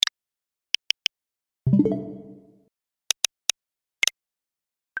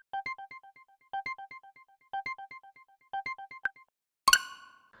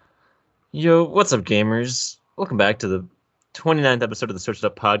Yo, what's up, gamers? Welcome back to the 29th episode of the Search It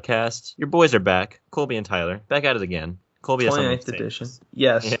Up podcast. Your boys are back, Colby and Tyler, back at it again. Colby has something 29th to say. edition.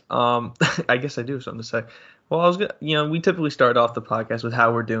 Yes. Yeah. I guess I do have something to say. Well, I was gonna, we typically start off the podcast with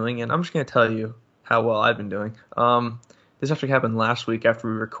how we're doing, and I'm just gonna tell you how well I've been doing. This actually happened last week after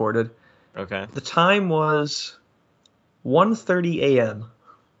we recorded. Okay. The time was 1:30 a.m.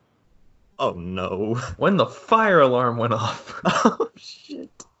 Oh no. when the fire alarm went off. Oh shit.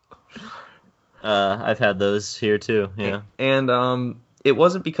 I've had those here too. Yeah. And it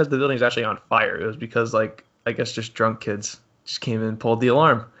wasn't because the building was actually on fire. It was because I guess just drunk kids just came in and pulled the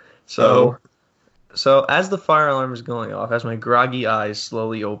alarm. So as the fire alarm is going off, as my groggy eyes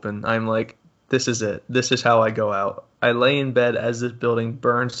slowly open, I'm like, this is it. This is how I go out. I lay in bed as this building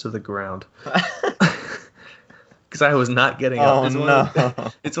burns to the ground. Because I was not getting up.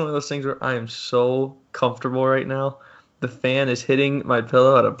 It's one of those things where I am so comfortable right now. The fan is hitting my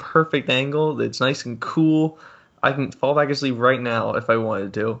pillow at a perfect angle. It's nice and cool. I can fall back asleep right now if I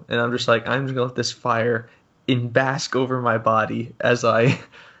wanted to. And I'm just like, I'm just gonna let this fire bask over my body as I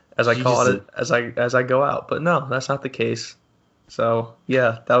call it as I go out. But no, that's not the case. So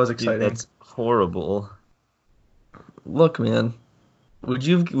yeah, that was exciting. Dude, that's horrible. Look, man, would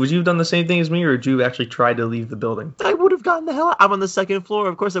you have done the same thing as me, or would you actually try to leave the building? I would have gotten the hell out. I'm on the second floor.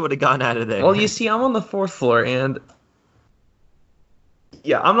 Of course I would have gotten out of there. Well, you see, I'm on the 4th floor, and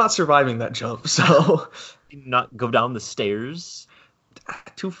yeah, I'm not surviving that jump. So not go down the stairs.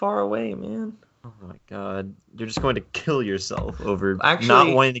 Too far away, man. Oh my god. You're just going to kill yourself over Actually,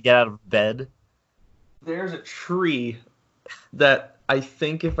 not wanting to get out of bed. There's a tree that I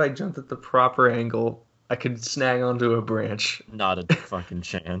think if I jumped at the proper angle, I could snag onto a branch. Not a fucking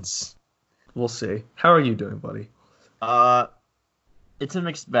chance. We'll see. How are you doing, buddy? It's a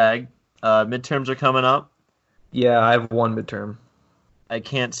mixed bag. Midterms are coming up. Yeah, I have one midterm. I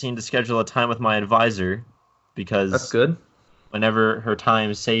can't seem to schedule a time with my advisor because That's good. whenever her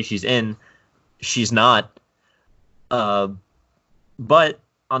times say she's in, she's not. But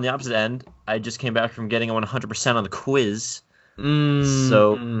on the opposite end, I just came back from getting a 100% on the quiz.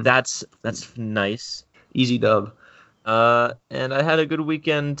 So that's nice. Easy dub. And I had a good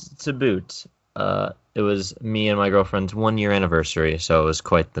weekend to boot. It was me and my girlfriend's 1-year anniversary, so it was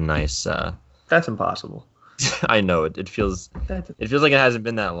quite the nice. That's impossible. I know it feels like it hasn't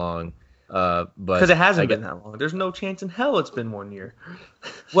been that long. But because it hasn't been that long. There's no chance in hell it's been 1 year.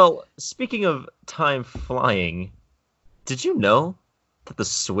 Well, speaking of time flying, did you know that the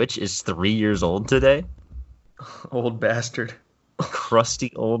Switch is 3 years old today? Old bastard.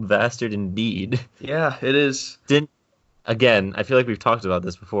 Crusty old bastard indeed. Yeah, it is. Again, I feel like we've talked about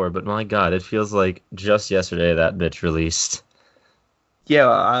this before, but my god, it feels like just yesterday that bitch released. Yeah,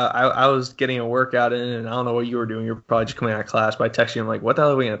 I was getting a workout in, and I don't know what you were doing. You were probably just coming out of class, but I texted you, I'm like, what the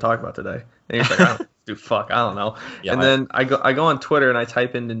hell are we going to talk about today? And you're like, I don't know. Yeah, and then I go on Twitter, and I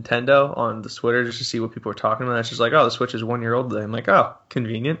type in Nintendo on the Twitter just to see what people are talking about. It's just like, oh, the Switch is 1 year old today. I'm like, oh,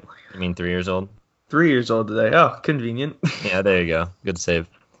 convenient. You mean 3 years old? 3 years old today. Oh, convenient. Yeah, there you go. Good save.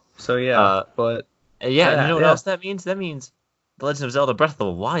 So, yeah, but... Yeah, you know what else that means? That means The Legend of Zelda Breath of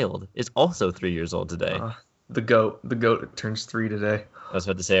the Wild is also 3 years old today. The GOAT turns 3 today. I was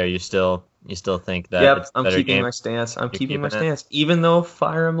about to say, you still think that? Yep, it's a I'm better keeping game? my stance. I'm keeping my it? stance. Even though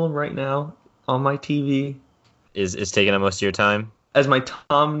Fire Emblem right now on my TV is taking up most of your time. As my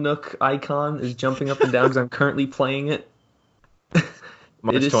Tom Nook icon is jumping up and down because I'm currently playing it.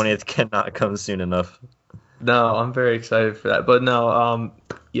 March 20th cannot come soon enough. No, I'm very excited for that. But no,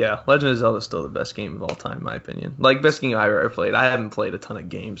 yeah, Legend of Zelda is still the best game of all time, in my opinion. Like, best game I've ever played. I haven't played a ton of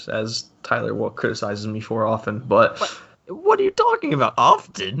games, as Tyler criticizes me for often, but... What are you talking about?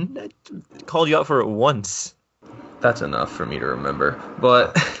 Often? I called you out for it once. That's enough for me to remember.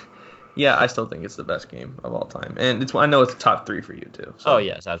 But, yeah, I still think it's the best game of all time. And I know it's top 3 for you, too. So. Oh,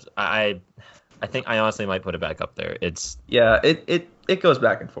 yes. I think I honestly might put it back up there. Yeah, it goes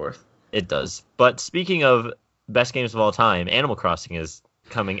back and forth. It does. But speaking of best games of all time, Animal Crossing is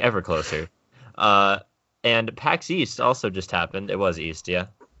coming ever closer. And PAX East also just happened. It was East, yeah.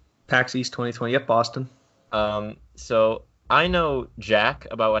 PAX East 2020. Yep, Boston. So I know Jack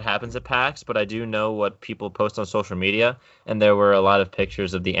about what happens at PAX, but I do know what people post on social media, and there were a lot of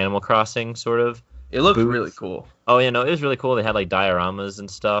pictures of the Animal Crossing sort of. It looked really cool. Oh, yeah, no, it was really cool. They had like dioramas and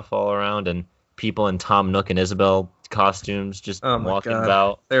stuff all around, and people in Tom Nook and Isabelle costumes just walking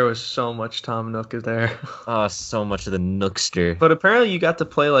about. There was so much Tom Nook there. Oh, so much of the Nookster. But apparently you got to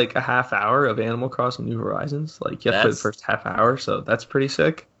play like a half hour of Animal Crossing New Horizons. Like you have to play the first half hour, so that's pretty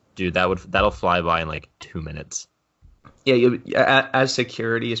sick. Dude, that'll fly by in like 2 minutes. Yeah, as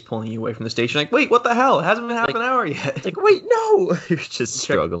security is pulling you away from the station, like, wait, what the hell? It hasn't been half an hour yet. It's like, wait, no, you're just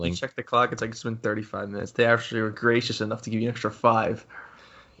struggling. You check the clock. It's like it's been 35 minutes. They actually were gracious enough to give you an extra 5.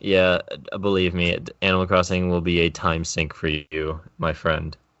 Yeah, believe me, Animal Crossing will be a time sink for you, my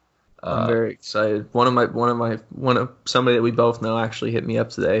friend. I'm very excited. Somebody that we both know actually hit me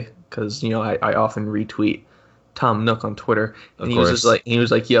up today because I often retweet Tom Nook on Twitter, and he was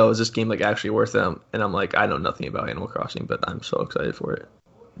like, "Yo, is this game like actually worth it?" And I'm like, I know nothing about Animal Crossing, but I'm so excited for it.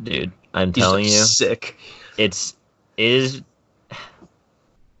 Dude, I'm telling you, sick. It's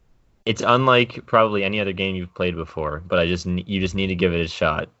unlike probably any other game you've played before, but you just need to give it a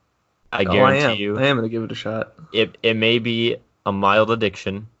shot. I guarantee you, I am gonna give it a shot. It may be a mild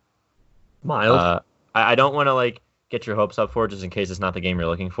addiction. Mild. I don't want to like get your hopes up for it just in case it's not the game you're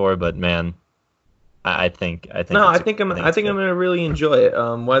looking for, but man, I think I'm gonna really enjoy it.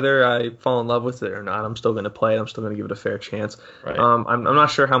 Whether I fall in love with it or not, I'm still gonna play it. I'm still gonna give it a fair chance. Right. I'm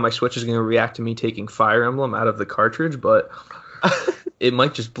not sure how my Switch is gonna react to me taking Fire Emblem out of the cartridge, but it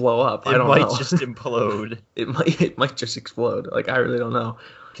might just blow up. I don't know. It might just implode. It might just explode. Like, I really don't know.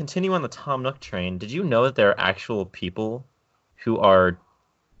 Continue on the Tom Nook train. Did you know that there are actual people who are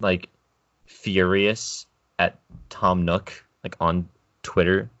like furious at Tom Nook, like on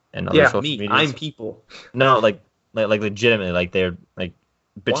Twitter and other social media? I'm people. No, like legitimately, like they're like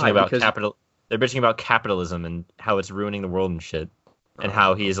bitching about capital. They're bitching about capitalism and how it's ruining the world and shit, and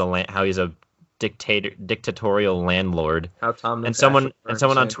how he's a dictatorial landlord. How Tom Nook and someone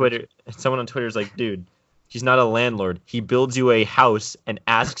on Twitter is like, dude, he's not a landlord. He builds you a house and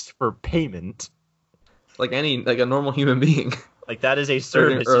asks for payment. Like a normal human being. Like, that is a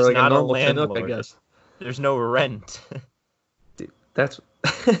service. He's like not a landlord. Chinook, I guess. There's no rent. Dude, that's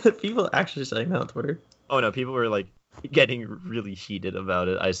people actually saying that on Twitter. Oh no, people were like getting really heated about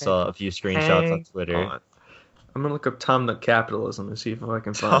it. I saw a few screenshots on Twitter. I'm gonna look up Tom Nook capitalism and see if I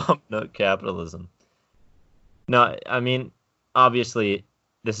can find Tom Nook capitalism. No, I mean, obviously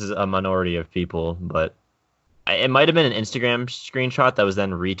this is a minority of people, but it might have been an Instagram screenshot that was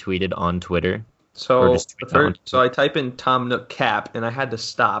then retweeted on Twitter. So I type in Tom Nook cap, and I had to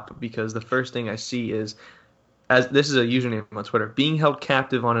stop because the first thing I see is, as this is a username on Twitter, being held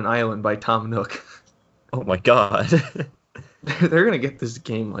captive on an island by Tom Nook. Oh my god. They're gonna get this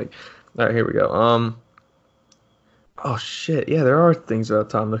game like. All right, here we go. Oh shit! Yeah, there are things about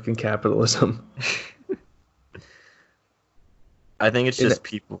Tom Nook and capitalism. I think it's just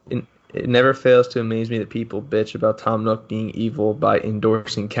people. It never fails to amaze me that people bitch about Tom Nook being evil by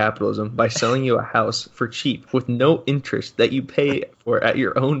endorsing capitalism, by selling you a house for cheap with no interest that you pay for at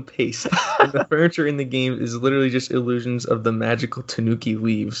your own pace. And the furniture in the game is literally just illusions of the magical Tanuki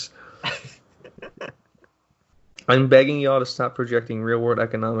leaves. I'm begging y'all to stop projecting real-world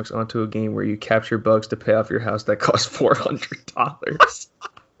economics onto a game where you capture bugs to pay off your house that costs $400.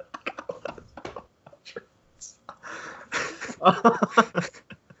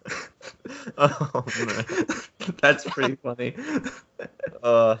 Oh man, that's pretty funny.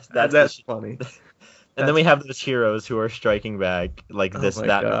 That's funny. And then we have those heroes who are striking back, like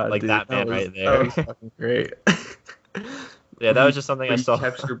that man right there. That was fucking great. Yeah, that was just something I saw.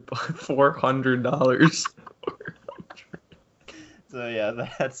 Capture $400. So yeah,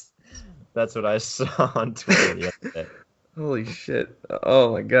 that's what I saw on Twitter the other day. Holy shit!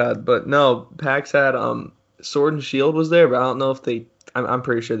 Oh my god! But no, PAX had Sword and Shield was there, but I don't know if they. I'm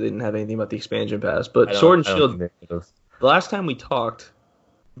pretty sure they didn't have anything about the expansion pass. But Sword and Shield. The last time we talked,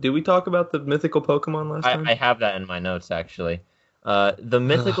 did we talk about the mythical Pokemon last time? I have that in my notes actually. The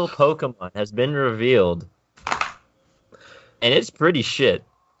mythical Pokemon has been revealed, and it's pretty shit.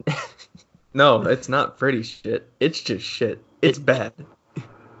 No, it's not pretty shit. It's just shit. It's bad.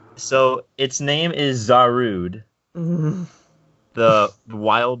 So its name is Zarude, the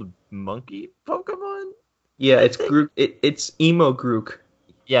wild monkey Pokemon. Yeah, it's Grook. It's Emo Grook.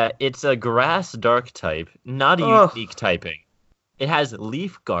 Yeah, it's a grass dark type, not a unique typing. It has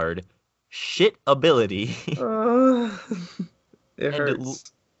Leaf Guard, shit ability. It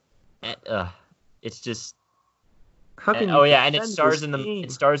hurts. It's just. How can and it stars in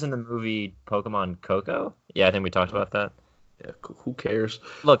the movie Pokemon Coco. Yeah, I think we talked about that. Yeah, who cares?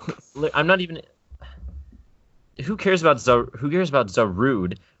 Look, I'm not even. Who cares about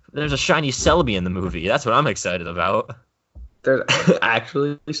Zarude? There's a shiny Celebi in the movie. That's what I'm excited about. There's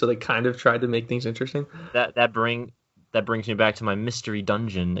actually, so they kind of tried to make things interesting. That brings me back to my mystery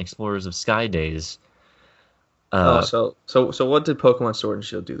dungeon, Explorers of Sky days. So what did Pokemon Sword and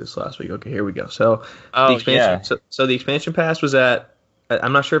Shield do this last week? Okay, here we go. So the expansion pass was at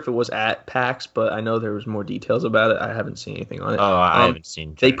I'm not sure if it was at PAX, but I know there was more details about it. I haven't seen anything on it. Oh, I haven't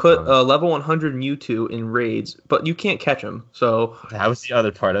seen. They put level 100 Mewtwo in raids, but you can't catch him. So that was the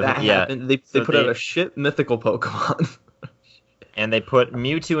other part of it. Yeah, they put out a shit mythical Pokemon. And they put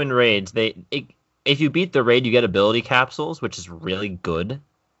Mewtwo in raids. If you beat the raid, you get ability capsules, which is really good.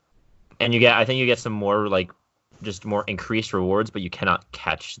 And I think you get some more just more increased rewards, but you cannot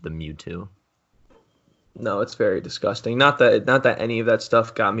catch the Mewtwo. No, it's very disgusting. Not that any of that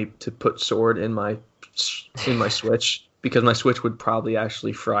stuff got me to put Sword in my Switch, because my Switch would probably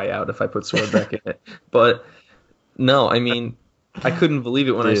actually fry out if I put Sword back in it. But no, I mean, I couldn't believe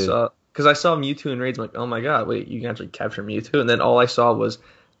it when I saw Mewtwo in raids. I'm like, oh my god, wait, you can actually capture Mewtwo? And then all I saw was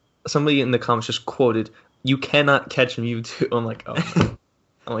somebody in the comments just quoted, "You cannot catch Mewtwo." I'm like,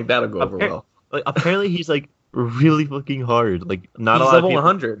 oh, that'll go over well. Apparently he's really fucking hard. Not he's a lot level of people,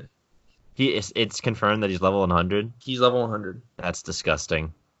 100. It's confirmed that he's level 100. He's level 100. That's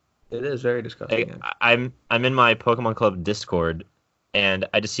disgusting. It is very disgusting. I'm in my Pokemon Club Discord, and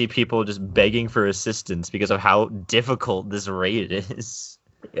I just see people just begging for assistance because of how difficult this raid is.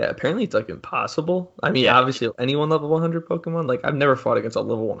 Yeah, apparently it's impossible. I mean, obviously anyone level 100 Pokemon. I've never fought against a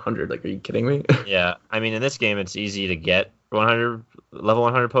level 100. Are you kidding me? Yeah, I mean, in this game it's easy to get level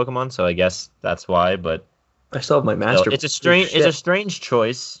 100 Pokemon, so I guess that's why. But I still have my master. It's a strange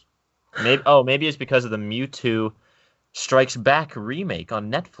choice. Maybe it's because of the Mewtwo Strikes Back remake on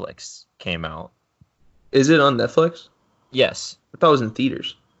Netflix came out. Is it on Netflix? Yes. I thought it was in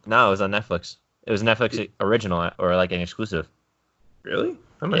theaters. No, it was on Netflix. It was Netflix original or an exclusive. Really?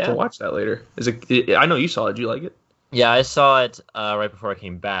 I might have to watch that later. I know you saw it. Did you like it? Yeah, I saw it right before I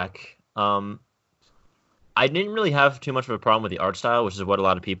came back. I didn't really have too much of a problem with the art style, which is what a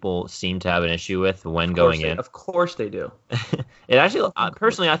lot of people seem to have an issue with when going in. Of course they do. It actually,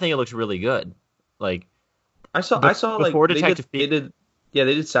 personally, I think it looks really good. I saw before Detective Pikachu. They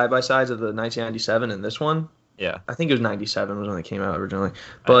did side by sides of the 1997 and this one. Yeah, I think it was 97 was when it came out originally,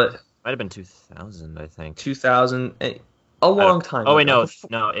 but might have been 2000. I think 2000, a long time. Oh wait,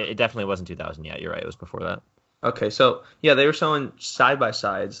 no, it definitely wasn't 2000 yet. You're right, it was before that. Okay, so yeah, they were showing side by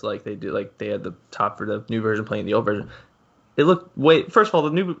sides they do. They had the top for the new version playing the old version. It looked first of all,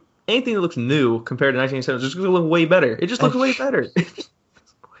 anything that looks new compared to 1987 just look way better. It just looks way better.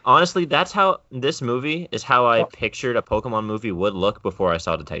 Honestly, that's how this movie is how I pictured a Pokemon movie would look before I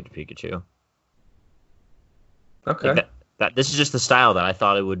saw Detective Pikachu. Okay. This is just the style that I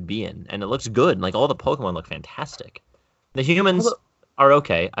thought it would be in, and it looks good. All the Pokemon look fantastic. The humans are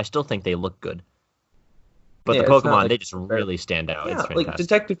okay. I still think they look good. But the Pokemon, they just really stand out. Yeah, it's fantastic.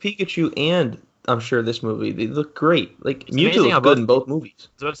 Detective Pikachu and I'm sure this movie, they look great. Mewtwo looks good in both movies. I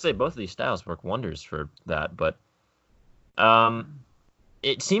was about to say, both of these styles work wonders for that, but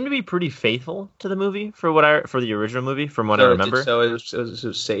it seemed to be pretty faithful to the movie for the original movie, from what I remember. So it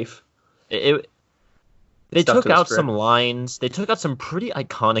was safe. They took out some lines. They took out some pretty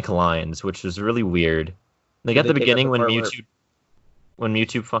iconic lines, which was really weird. At the beginning when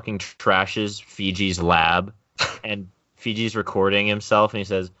Mewtwo fucking trashes Fiji's lab, and Fiji's recording himself, and he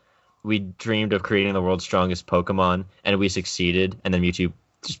says, "We dreamed of creating the world's strongest Pokemon, and we succeeded." And then Mewtwo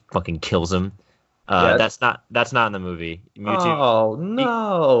just fucking kills him. That's not in the movie. Mewtwo, oh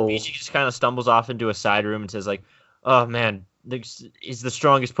no! Fiji just kind of stumbles off into a side room and says "Oh man, he's the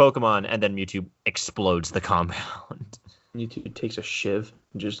strongest Pokemon," and then Mewtwo explodes the compound. Mewtwo takes a shiv.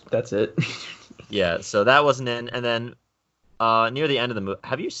 That's it. Yeah, so that wasn't in, and then near the end of the movie,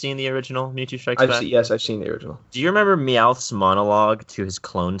 have you seen the original Mewtwo Strikes Back? Yes, I've seen the original. Do you remember Meowth's monologue to his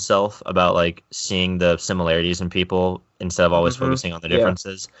clone self about seeing the similarities in people instead of always focusing on the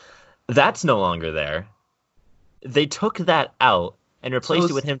differences? Yeah. That's no longer there. They took that out and replaced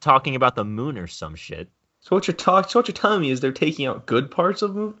it with him talking about the moon or some shit. So what you're telling me is they're taking out good parts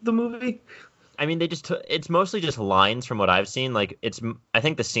of the movie? I mean, it's mostly just lines from what I've seen. I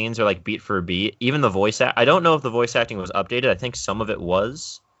think the scenes are beat for beat. Even the voice I don't know if the voice acting was updated. I think some of it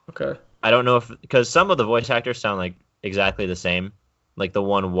was. Okay. I don't know because some of the voice actors sound exactly the same. The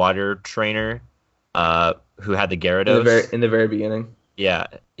one water trainer, who had the Gyarados. In the very beginning. Yeah,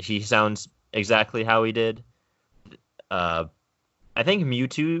 he sounds exactly how he did. I think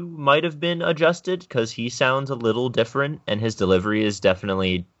Mewtwo might have been adjusted because he sounds a little different, and his delivery is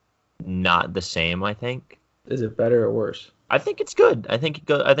definitely not the same. I think. Is it better or worse? I think it's good. I think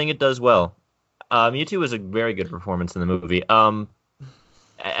it does well. Mewtwo was a very good performance in the movie.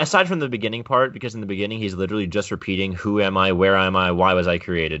 Aside from the beginning part, because in the beginning he's literally just repeating "Who am I? Where am I? Why was I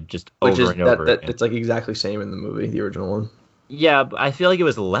created?" Just over and over. It's exactly same in the movie, the original one. Yeah, but I feel like it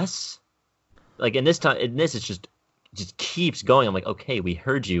was less. In this it's just keeps going. I'm okay, we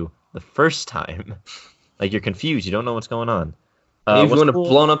heard you the first time. You're confused. You don't know what's going on. Maybe if you would have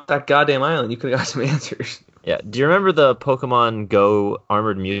blown up that goddamn island, you could have got some answers. Yeah. Do you remember the Pokemon Go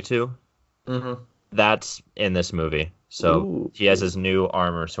Armored Mewtwo? Mm-hmm. That's in this movie. So he has his new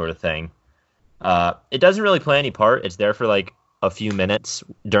armor sort of thing. It doesn't really play any part. It's there for like a few minutes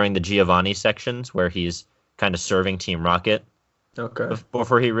during the Giovanni sections where he's kind of serving Team Rocket. Okay.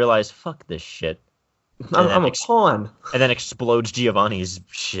 Before he realized, fuck this shit. I'm a pawn. And then explodes Giovanni's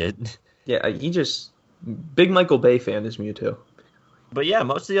shit. Yeah, big Michael Bay fan, is Mewtwo. But yeah,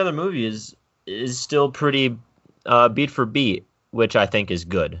 most of the other movie is still pretty beat for beat, which I think is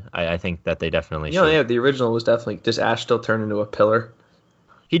good. I think that they definitely should. Yeah, the original was definitely, does Ash still turn into a pillar?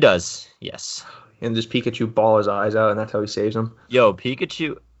 He does, yes. And does Pikachu ball his eyes out, and that's how he saves him? Yo,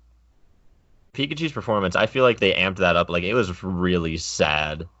 Pikachu's performance, I feel like they amped that up. Like, it was really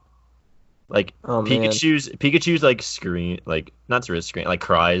sad. Like, Pikachu's like scream, like, not really scream, like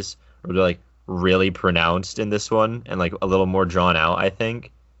cries, or like really pronounced in this one, and like a little more drawn out, I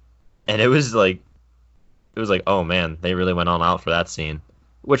think. And it was like, oh man, they really went all out for that scene,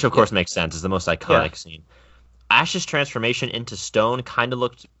 which of course makes sense. It's the most iconic scene. Ash's transformation into stone kind of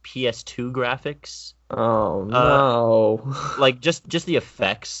looked PS2 graphics. Oh no! Like just the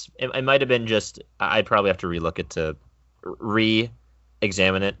effects. It might have been just. I'd probably have to relook it to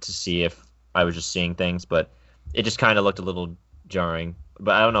re-examine it to see if I was just seeing things, but it just kind of looked a little jarring.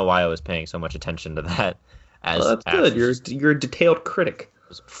 But I don't know why I was paying so much attention to that. That's good. You're a detailed critic.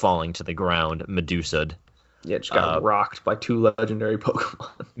 Was falling to the ground, Medusa'd. Yeah, just got rocked by 2 legendary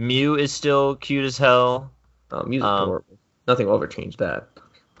Pokemon. Mew is still cute as hell. Mew's adorable. Nothing will ever change that.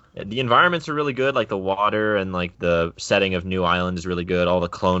 The environments are really good, like the water and like the setting of New Island is really good. All the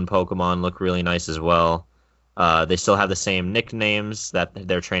clone Pokemon look really nice as well. They still have the same nicknames that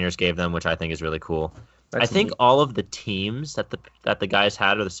their trainers gave them, which I think is really cool. I think all of the teams that the guys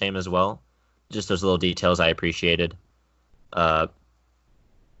had are the same as well. Just those little details I appreciated.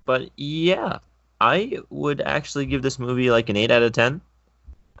 But yeah, I would actually give this movie like an 8 out of 10.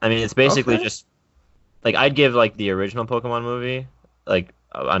 I mean, it's basically just like I'd give like the original Pokemon movie like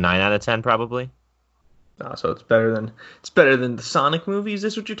a 9 out of 10 probably. So it's better than the Sonic movie. Is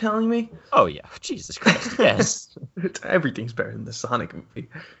this what you're telling me? Oh yeah, Jesus Christ, yes. Everything's better than the Sonic movie.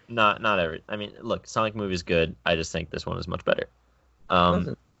 Not every. I mean, look, Sonic movie is good. I just think this one is much better.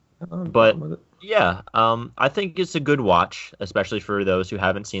 But yeah, I think it's a good watch, especially for those who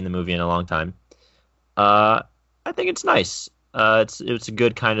haven't seen the movie in a long time. I think it's nice. It's a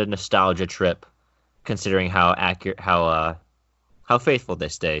good kind of nostalgia trip, considering how accurate, how faithful they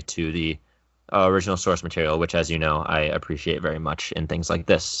stay to the original source material, which, as you know, I appreciate very much in things like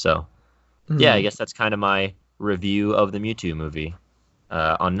this. So, yeah, I guess that's kind of my review of the Mewtwo movie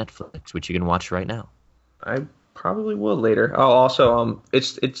on Netflix, which you can watch right now. I probably will later. Oh, also,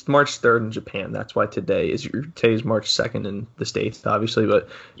 it's March 3rd in Japan. That's why today's March 2nd in the States, obviously, but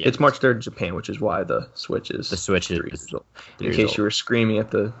it's March 3rd in Japan, which is why the Switch is. In case you were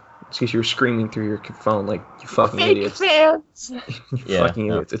screaming through your phone like you fucking idiots. Fans. Fucking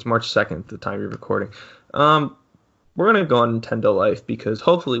idiots. It's March 2nd, the time you're recording. We're gonna go on Nintendo Life because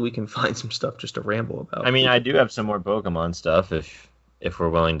hopefully we can find some stuff just to ramble about. I mean, I do have some more Pokemon stuff if we're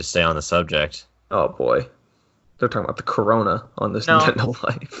willing to stay on the subject. Oh boy, they're talking about the Corona on this Nintendo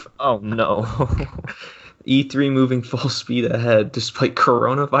Life. Oh no. E3 moving full speed ahead despite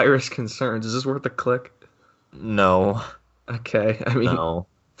coronavirus concerns. Is this worth a click? No. Okay, I mean. No.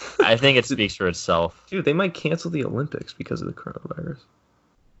 I think it speaks for itself. Dude, they might cancel the Olympics because of the coronavirus.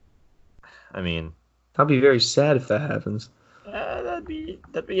 I mean, I'll be very sad if that happens. That'd be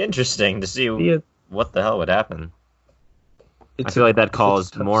interesting to see what the hell would happen. I feel like that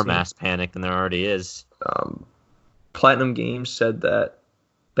caused more mass panic than there already is. Platinum Games said that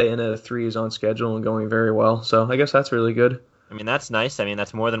Bayonetta 3 is on schedule and going very well, so I guess that's really good. I mean, that's nice. I mean,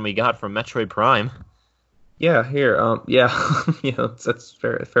 that's more than we got from Metroid Prime. Yeah, here. That's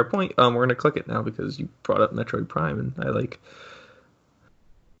fair point. We're gonna click it now because you brought up Metroid Prime, and I like.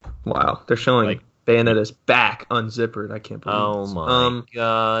 Wow, they're showing Bayonetta's back unzippered. I can't believe this. My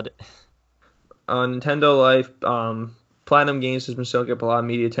god. On Nintendo Life, Platinum Games has been soaking up a lot of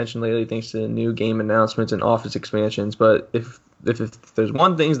media attention lately thanks to new game announcements and office expansions. But if there's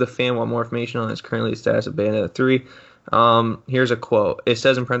one thing the fan want more information on, it's currently the status of Bayonetta 3. Here's a quote. It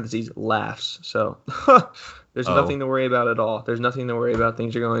says in parentheses, laughs. So there's nothing to worry about at all. There's nothing to worry about.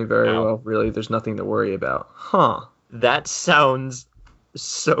 Things are going very well. Really, there's nothing to worry about. Huh. That sounds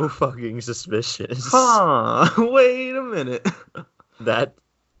so fucking suspicious. Huh. Wait a minute. That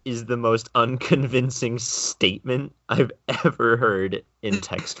is the most unconvincing statement I've ever heard in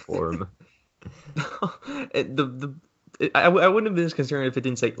text form. I wouldn't have been as concerned if it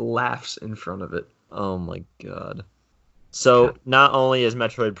didn't say laughs in front of it. Oh my god. So not only is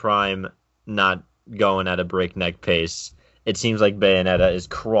Metroid Prime not going at a breakneck pace, it seems like Bayonetta is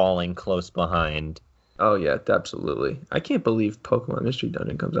crawling close behind. Oh yeah, absolutely. I can't believe Pokemon Mystery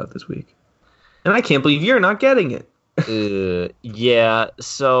Dungeon comes out this week, and I can't believe you're not getting it. Yeah.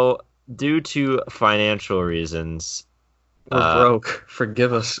 So due to financial reasons, we're broke.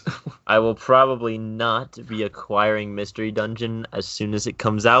 Forgive us. I will probably not be acquiring Mystery Dungeon as soon as it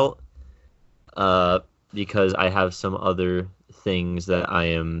comes out, because I have some other things that I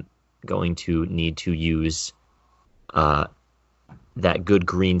am going to need to use that good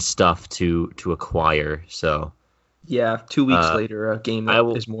green stuff to acquire. So yeah, 2 weeks later, a game that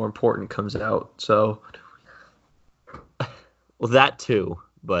is more important comes out. So well, that too,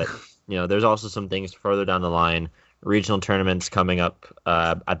 but there's also some things further down the line. Regional tournaments coming up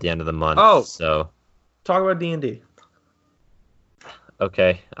at the end of the month. Oh, so talk about D&D.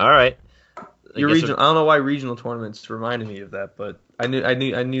 Okay, all right. Your regional. I don't know why regional tournaments reminded me of that, but I knew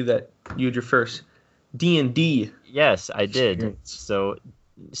that you had your first D&D. Yes, I did. So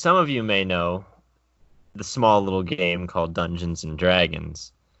some of you may know the small little game called Dungeons and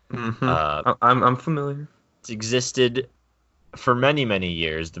Dragons. Mm-hmm. I'm familiar. It's existed for many, many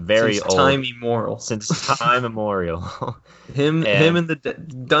years. Since time immemorial. Since time immemorial. him and the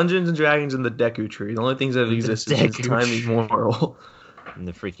Dungeons and Dragons and the Deku Tree. The only things that have existed since time immemorial. And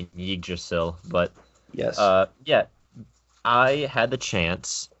the freaking Yggdrasil. But yes. Yeah. I had the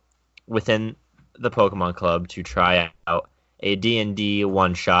chance within the Pokemon Club to try out a D&D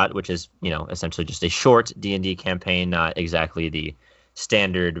one-shot, which is, essentially just a short D&D campaign, not exactly the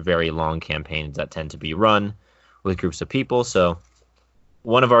standard very long campaigns that tend to be run with groups of people. So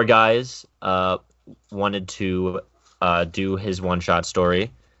one of our guys wanted to do his one-shot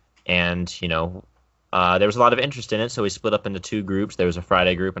story, and, there was a lot of interest in it, so we split up into two groups. There was a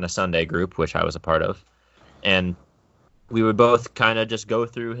Friday group and a Sunday group, which I was a part of. And we would both kind of just go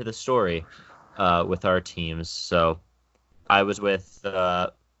through the story with our teams. So I was with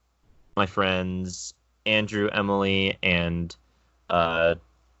my friends Andrew, Emily, and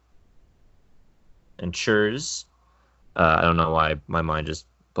Churs. I don't know why my mind just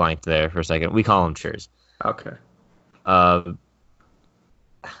blanked there for a second. We call him Churs. Okay. For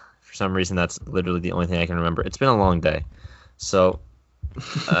some reason, that's literally the only thing I can remember. It's been a long day. So,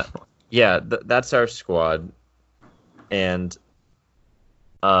 yeah, that's our squad. And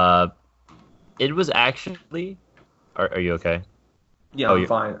it was actually... Are you okay? Yeah, I'm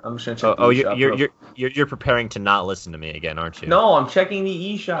fine. I'm just gonna check. You're preparing to not listen to me again, aren't you? No, I'm checking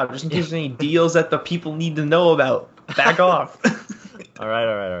the eShop just in case there's any deals that the people need to know about. Back off. All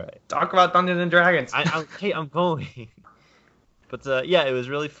right. Talk about Dungeons and Dragons. I'm going. But yeah, it was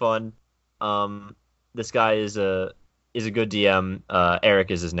really fun. This guy is a good DM.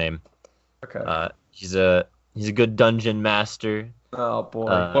 Eric is his name. Okay. He's a good dungeon master. Oh boy.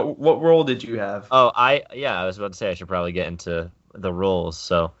 What role did you have? Oh, I was about to say I should probably get into the roles.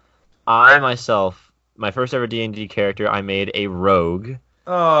 So, I myself, my first ever D&D character, I made a rogue.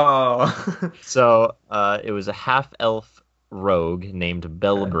 Oh. So, it was a half-elf rogue named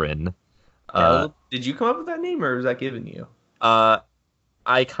Belbrin. Did you come up with that name, or was that given you? It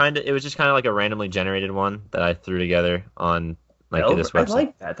was just kind of like a randomly generated one that I threw together on this website. I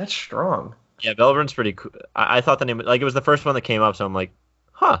like that. That's strong. Yeah, Belbrin's pretty cool. I thought the name, it was the first one that came up, so I'm like,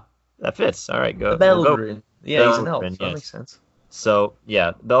 huh, that fits. All right, go. Belbrin. Go. Yeah, Belbrin, he's an elf. Yes. That makes sense. So,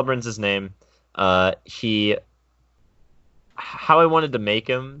 yeah, Belbrin's his name. How I wanted to make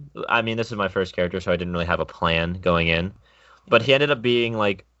him, I mean, this is my first character, so I didn't really have a plan going in. But he ended up being,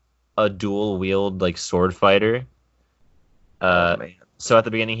 a dual-wield, sword fighter. Oh, man. So at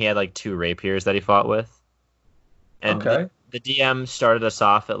the beginning, he had, 2 rapiers that he fought with. And okay. The DM started us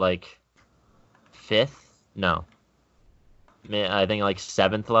off at, 5th? No. I think,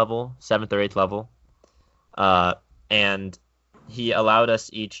 7th level, 7th or 8th level. And he allowed us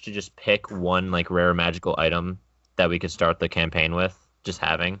each to just pick one, rare magical item that we could start the campaign with, just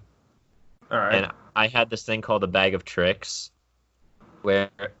having. All right. And I had this thing called a Bag of Tricks, where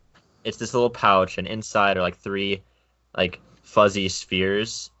it's this little pouch, and inside are, 3, fuzzy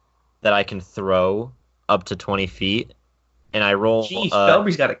spheres that I can throw up to 20 feet. And I roll... Jeez,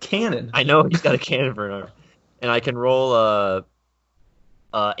 Belbry's got a cannon. I know, he's got a cannon for an arm. And I can roll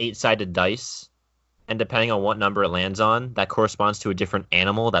 8-sided dice. And depending on what number it lands on, that corresponds to a different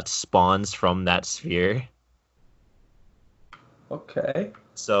animal that spawns from that sphere. Okay.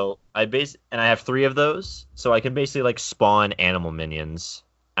 So I have 3 of those, so I can basically spawn animal minions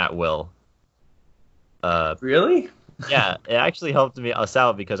at will. Really? Yeah, it actually helped us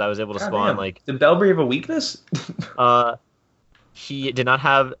out because I was able to spawn Did Belbry have a weakness? He did not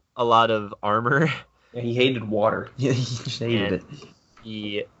have a lot of armor, Yeah, he hated water. Yeah, he just hated it.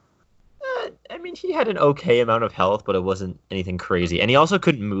 He, I mean, he had an okay amount of health, but it wasn't anything crazy, and he also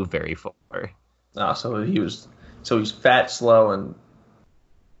couldn't move very far. So he's fat, slow, and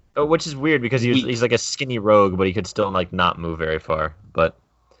which is weird because he's like a skinny rogue, but he could still like not move very far. But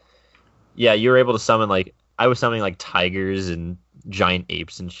yeah, you were able to summon like I was summoning like tigers and giant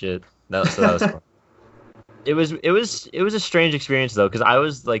apes and shit. That was fun. It was a strange experience though, because I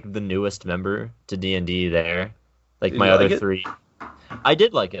was like the newest member to D&D there. Like my other three, I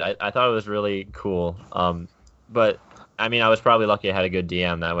did like it. I thought it was really cool. But I mean, I was probably lucky I had a good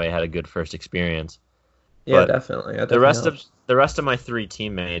DM. That way, I had a good first experience. Yeah, definitely. The rest of my three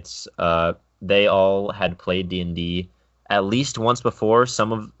teammates, they all had played D&D at least once before.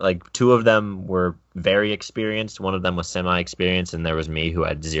 Two of them were very experienced. One of them was semi-experienced, and there was me who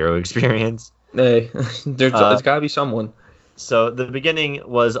had zero experience. Hey, there's got to be someone. So the beginning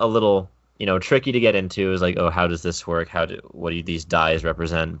was a little, tricky to get into. It was like, oh, how does this work? What do these dies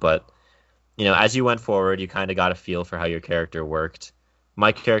represent? But, as you went forward, you kind of got a feel for how your character worked.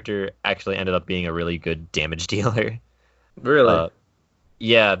 My character actually ended up being a really good damage dealer. Really?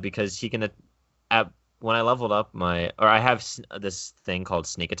 Yeah, because he can. When I leveled up I have this thing called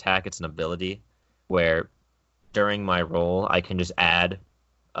Sneak Attack. It's an ability where during my roll I can just add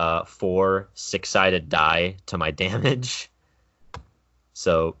 4 6-sided die to my damage.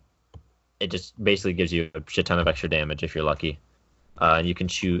 So it just basically gives you a shit ton of extra damage if you're lucky. And you can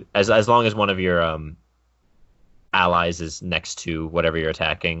shoot as long as one of your allies is next to whatever you're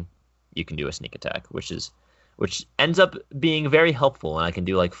attacking, you can do a sneak attack, which ends up being very helpful, and I can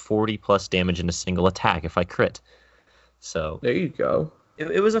do like 40 plus damage in a single attack if I crit. So there you go.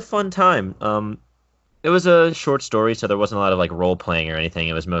 It was a fun time. It was a short story, so there wasn't a lot of like role playing or anything.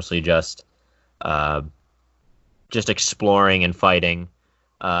 It was mostly just exploring and fighting.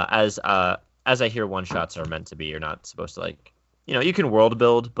 As I hear, one shots are meant to be. You're not supposed to you can world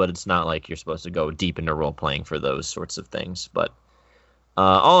build, but it's not like you're supposed to go deep into role playing for those sorts of things. But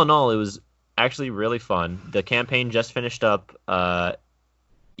all in all, it was actually really fun. The campaign just finished up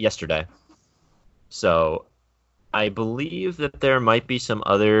yesterday, so I believe that there might be some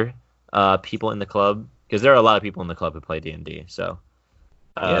other people in the club, because there are a lot of people in the club who play D&D. So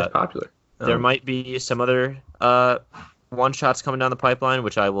yeah, it's popular. There might be some other one shots coming down the pipeline,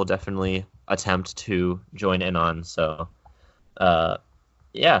 which I will definitely attempt to join in on. So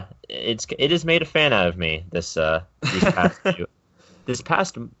yeah, it has made a fan out of me this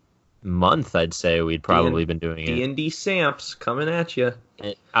past month. I'd say we'd probably been doing it. D&D Samps coming at you.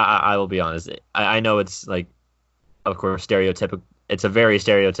 I will be honest. I know it's like, of course, stereotypical. It's a very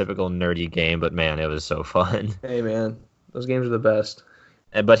stereotypical nerdy game, but man, it was so fun. Hey man, those games are the best.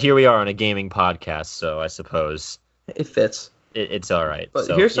 But here we are on a gaming podcast, so I suppose it fits. It's all right. But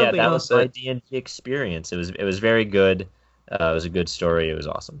so, here's something that else. Was my D&D experience. It was very good. It was a good story. It was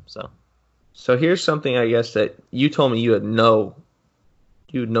awesome. So here's something I guess that you told me you had no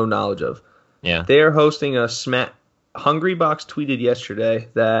knowledge of. Yeah. They are hosting a Hungrybox tweeted yesterday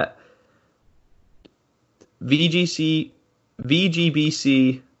that VGBC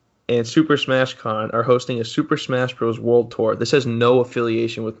and Super Smash Con are hosting a Super Smash Bros. World Tour. This has no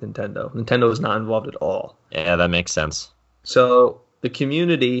affiliation with Nintendo. Nintendo is not involved at all. Yeah, that makes sense. So the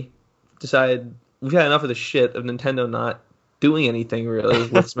community decided we've had enough of the shit of Nintendo not doing anything really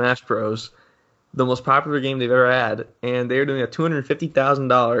with Smash Bros. The most popular game they've ever had, and they're doing a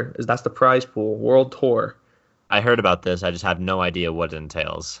 $250,000, that's the prize pool, world tour. I heard about this. I just have no idea what it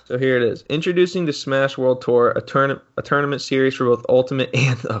entails. So here it is. Introducing the Smash World Tour, a tournament series for both Ultimate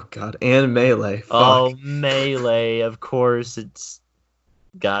and Melee. Fuck. Oh, Melee, of course.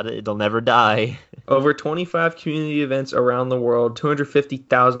 It'll never die. Over 25 community events around the world,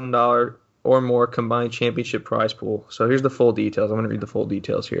 $250,000 or more combined championship prize pool. So here's the full details. I'm going to read the full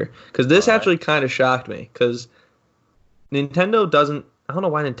details here. Because this actually kind of shocked me. Because Nintendo doesn't... I don't know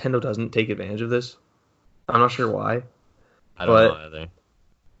why Nintendo doesn't take advantage of this. I'm not sure why. I don't know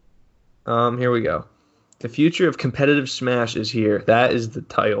either. Here we go. The future of competitive Smash is here. That is the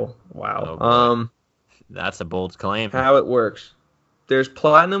title. Wow. Oh, that's a bold claim. How it works. There's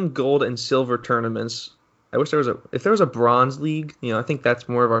platinum, gold, and silver tournaments. I wish if there was a bronze league, I think that's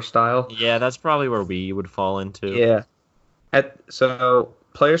more of our style. Yeah, that's probably where we would fall into. Yeah. So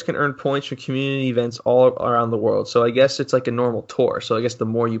players can earn points from community events all around the world. So I guess it's like a normal tour. So I guess the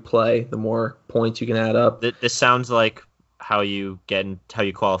more you play, the more points you can add up. This sounds like how you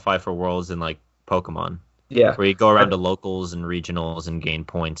qualify for Worlds in like Pokemon. Yeah. Where you go around to locals and regionals and gain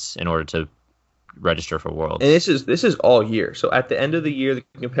points in order to register for Worlds. And this is all year. So at the end of the year, the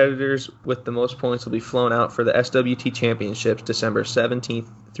competitors with the most points will be flown out for the SWT Championships December 17th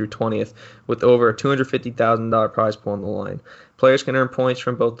through 20th with over a $250,000 prize pool on the line. Players can earn points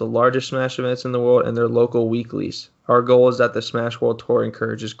from both the largest Smash events in the world and their local weeklies. Our goal is that the Smash World Tour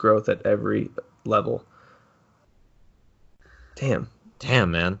encourages growth at every level.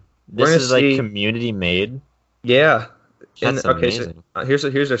 Damn, man. This is like community made. Yeah. That's amazing.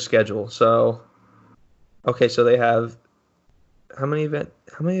 So here's their schedule. So so they have how many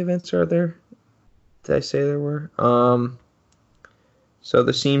events are there? Did I say there were? So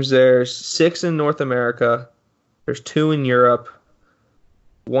there seems there's 6 in North America, there's 2 in Europe,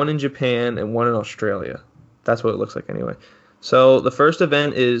 1 in Japan, and 1 in Australia. That's what it looks like anyway. So the first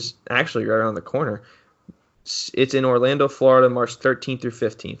event is actually right around the corner. It's in Orlando, Florida, March 13th through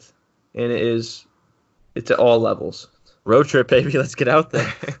 15th, and it's at all levels. Road trip, baby. Let's get out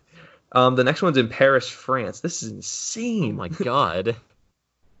there. The next one's in Paris, France. This is insane. Oh my god.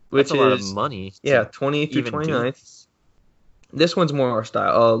 That's a lot of money. Yeah, 28th through 29th. This one's more our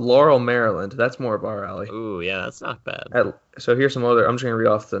style. Laurel, Maryland. That's more of our alley. Ooh, yeah, that's not bad. So here's some other. I'm just gonna read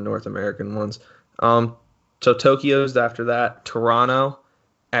off the North American ones. So Tokyo's after that. Toronto,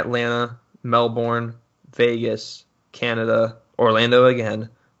 Atlanta, Melbourne, Vegas, Canada, Orlando again,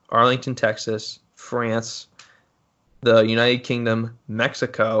 Arlington, Texas, France, the United Kingdom,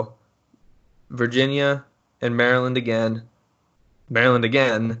 Mexico, Virginia, and Maryland again.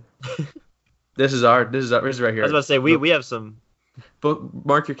 This is right here. I was about to say we have some.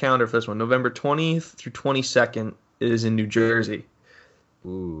 Mark your calendar for this one. November 20th through 22nd is in New Jersey.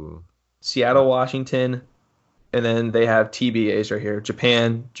 Ooh. Seattle, Washington, and then they have TBAs right here.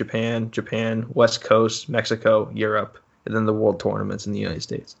 Japan, West Coast, Mexico, Europe, and then the World Tournaments in the United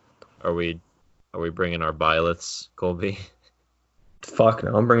States. Are we bringing our Byleths, Colby? Fuck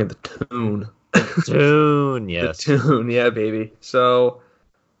no, I'm bringing the tune. Tune, yes. The tune, yeah, baby. So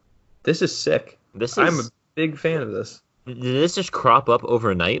this is sick. I'm a big fan of this. Did this just crop up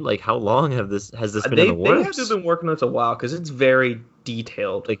overnight? Like, how long has this been in the works? They have to have been working on it a while because it's very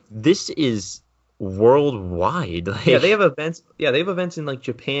detailed. Like, this is worldwide. Like, yeah, they have events. Yeah, they have events in like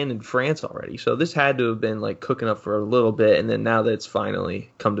Japan and France already. So this had to have been like cooking up for a little bit, and then now that it's finally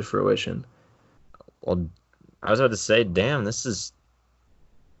come to fruition. Well, I was about to say, damn, this is.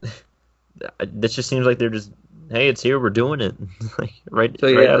 This just seems like they're just, hey, it's here, we're doing it, like right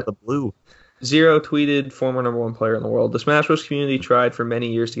out of the blue. Zero tweeted, former #1 player in the world. The Smash Bros. Community tried for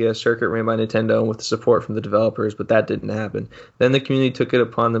many years to get a circuit ran by Nintendo with the support from the developers, but that didn't happen. Then the community took it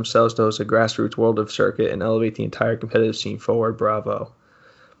upon themselves to host a grassroots World of Circuit and elevate the entire competitive scene forward. Bravo.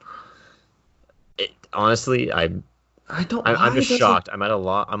 Honestly, I'm just shocked. I'm at a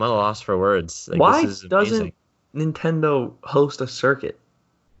loss for words. Like, why doesn't Nintendo host a circuit?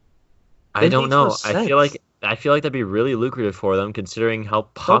 I don't know. I feel like that'd be really lucrative for them, considering how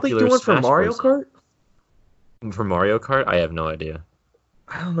popular. Don't they do it for Mario Kart? For Mario Kart, I have no idea.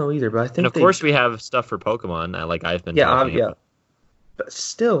 I don't know either, but I think. And of course, we have stuff for Pokemon, like I've been. Talking about. But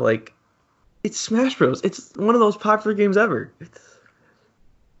still, like, it's Smash Bros. It's one of those popular games ever.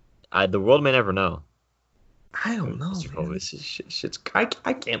 The world may never know. I don't know. Man. This is shit's. I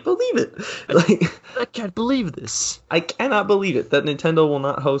can't believe it. Like, I can't believe this. I cannot believe it that Nintendo will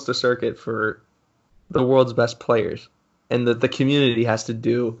not host a circuit for the world's best players, and that the community has to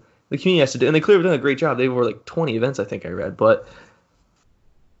do. The community has to do, and they clearly done a great job. They were like 20 events, I think I read, but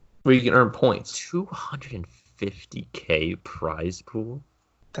where you can earn points. 250K prize pool.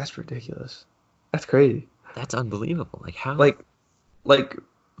 That's ridiculous. That's crazy. That's unbelievable. Like how? Like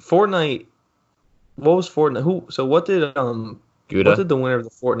Fortnite. What was Fortnite? What did Gouda? What did the winner of the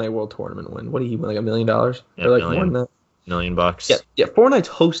Fortnite World Tournament win? What did he win? Like $1 million? Yeah, or like more than that? $1 million. Yeah. Fortnite's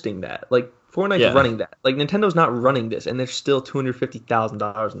hosting that. Like Fortnite's running that. Like Nintendo's not running this, and there's still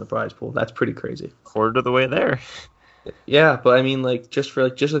 $250,000 in the prize pool. That's pretty crazy. Quarter of the way there. Yeah, but I mean, like just for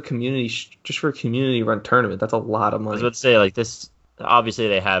a community run tournament, that's a lot of money. I was about to say, like, this. Obviously,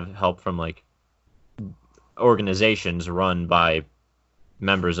 they have help from like organizations run by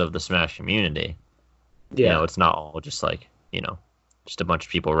members of the Smash community. Yeah. You know, it's not all just like, just a bunch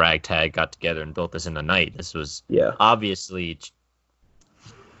of people ragtag got together and built this in a night. This was obviously.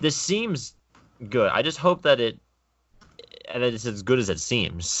 This seems good. I just hope that it's as good as it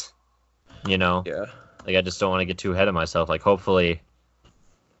seems. Yeah. Like, I just don't want to get too ahead of myself. Like, hopefully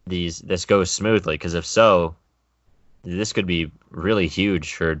this goes smoothly, because if so, this could be really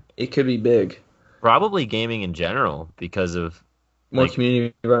huge for. It could be big. Probably gaming in general, because of more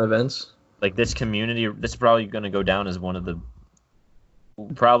community run events. Like, this is probably going to go down as one of the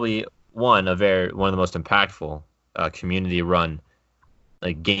most impactful community run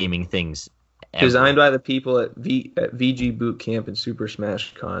like gaming things Designed by the people at VG Boot Camp and Super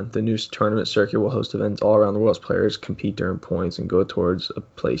Smash Con, the new tournament circuit will host events all around the world as players compete to earn points and go towards a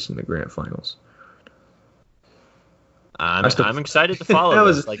place in the grand finals. I'm excited to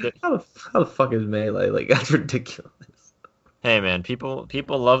follow this. How the fuck is Melee? Like, that's ridiculous. Hey man, people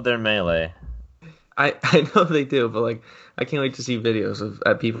love their Melee. I know they do, but like I can't wait to see videos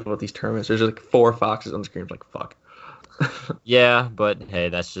of people at these tournaments. There's like 4 foxes on the screen. It's like fuck. Yeah, but hey,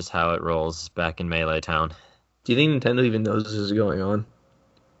 that's just how it rolls back in Melee Town. Do you think Nintendo even knows this is going on?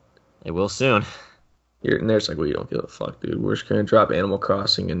 It will soon. And they're just like, we don't give a fuck, dude. We're just gonna drop Animal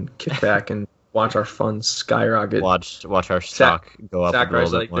Crossing and kick back and watch our funds skyrocket. Watch our stock go up a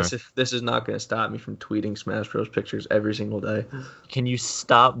little bit more. This is not gonna stop me from tweeting Smash Bros. Pictures every single day. Can you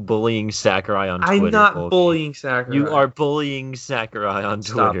stop bullying Sakurai on Twitter? I'm not bullying Sakurai. You are bullying Sakurai on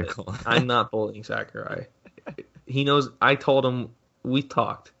Twitter. I'm not bullying Sakurai. He knows. I told him. We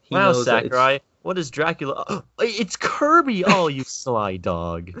talked. He wow, knows Sakurai. What is Dracula? Oh, it's Kirby. Oh, you sly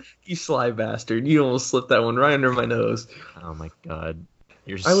dog. You sly bastard. You almost slipped that one right under my nose. Oh my god.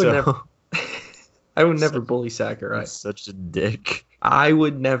 I would never bully Sakurai. Such a dick. I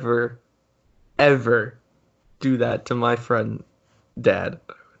would never, ever do that to my friend, Dad.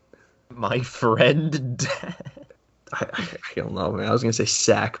 My friend, Dad? I don't know, man. I was going to say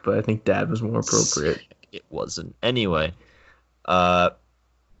Sack, but I think Dad was more appropriate. It wasn't. Anyway, do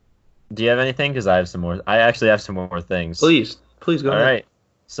you have anything? Because I have some more. I actually have some more things. Please go ahead. All right.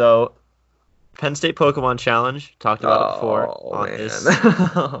 So, Penn State Pokemon Challenge, talked about it before on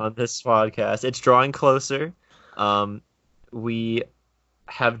this podcast. It's drawing closer. We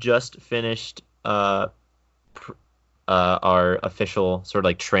have just finished our official sort of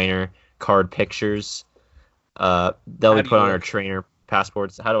like trainer card pictures. They'll be put on our trainer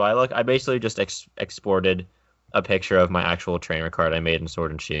passports. How do I look? I basically just exported a picture of my actual trainer card I made in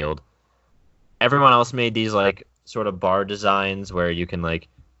Sword and Shield. Everyone else made these like sort of bar designs where you can like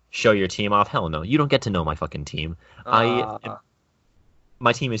show your team off. Hell no, you don't get to know my fucking team. My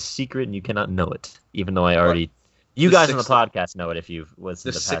team is secret and you cannot know it, even though I already. You guys on the podcast know it if you've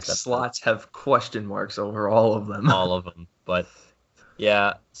listened to the past. The 6 slots have question marks over all of them. All of them, but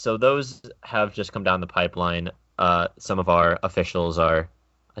yeah. So those have just come down the pipeline. Some of our officers are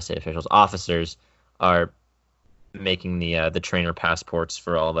making the trainer passports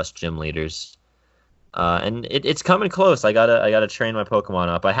for all of us gym leaders. And it's coming close. I gotta train my Pokemon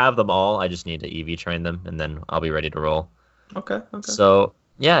up. I have them all. I just need to EV train them, and then I'll be ready to roll. Okay. So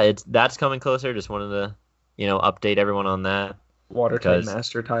yeah, that's coming closer. Just wanted to, update everyone on that. Water type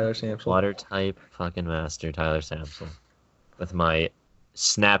master Tyler Samsel. Water type fucking master Tyler Samsel, with my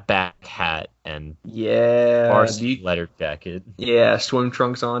snapback hat and varsity leather jacket. Yeah, swim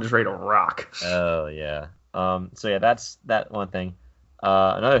trunks on, just ready to rock. Oh yeah. So yeah, that's that one thing.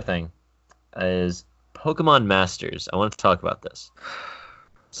 Another thing is Pokemon Masters. I want to talk about this.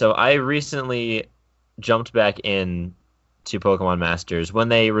 So I recently jumped back in to Pokemon Masters when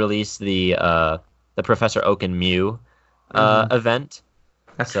they released the Professor Oak and Mew event.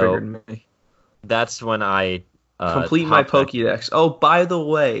 That triggered me. That's when I complete my Pokédex. Oh, by the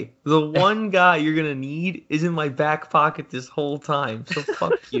way, the one guy you're gonna need is in my back pocket this whole time. So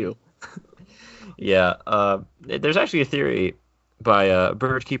fuck you. Yeah. There's actually a theory by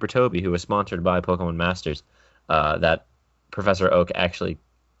Birdkeeper Toby, who was sponsored by Pokemon Masters, that Professor Oak actually,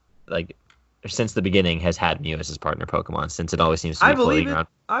 like, since the beginning, has had Mew as his partner Pokemon. Since it always seems to be floating around.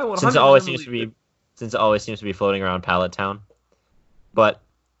 Since it always seems to be floating around Pallet Town. But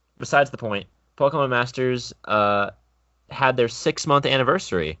besides the point, Pokemon Masters had their 6-month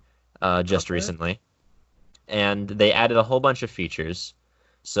anniversary just recently, and they added a whole bunch of features.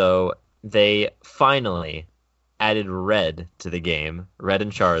 So they finally added Red to the game, Red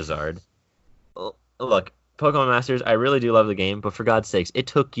and Charizard. Look, Pokemon Masters, I really do love the game, but for God's sakes, it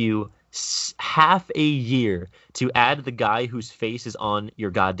took you half a year to add the guy whose face is on your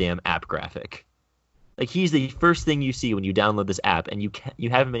goddamn app graphic. Like, he's the first thing you see when you download this app, and you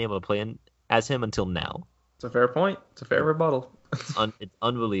haven't been able to play as him until now. It's a fair point. It's a fair rebuttal. It's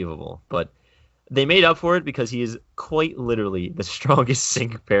unbelievable, but they made up for it because he is quite literally the strongest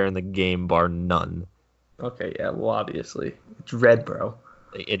sync pair in the game, bar none. Okay, yeah, well, obviously. It's Red, bro.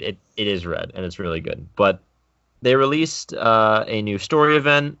 It is Red, and it's really good. But they released a new story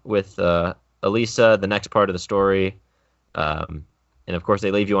event with Elisa, the next part of the story. And, of course,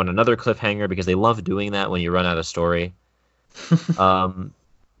 they leave you on another cliffhanger because they love doing that when you run out of story.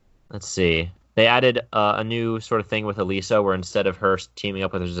 Let's see. They added a new sort of thing with Elisa where instead of her teaming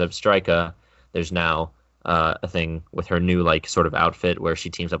up with Zebstrika, there's now a thing with her new, like, sort of outfit where she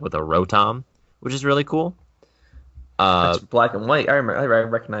teams up with a Rotom, which is really cool. That's black and white. I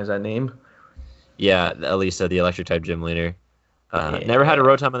recognize that name. Yeah, Elisa, the electric type gym leader. Never had a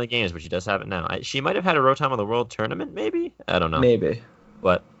Rotom in the games, but she does have it now. She might have had a Rotom in the World Tournament, maybe? I don't know. Maybe.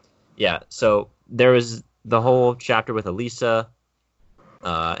 But, yeah, so there was the whole chapter with Elisa,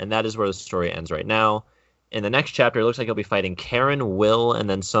 and that is where the story ends right now. In the next chapter, it looks like he'll be fighting Karen, Will, and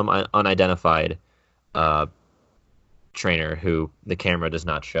then some unidentified trainer who the camera does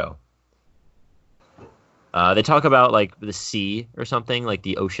not show. They talk about, like, the sea or something, like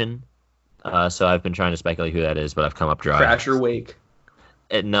the ocean. So I've been trying to speculate who that is, but I've come up dry. Crasher Wake.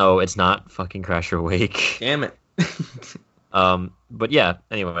 No, it's not fucking Crasher Wake. Damn it. But yeah,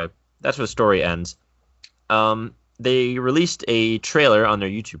 anyway, that's where the story ends. They released a trailer on their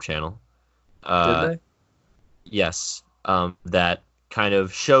YouTube channel. Did they? Yes. That kind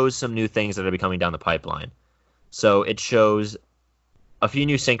of shows some new things that are coming down the pipeline. So it shows a few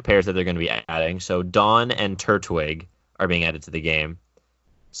new sync pairs that they're going to be adding. So Dawn and Turtwig are being added to the game.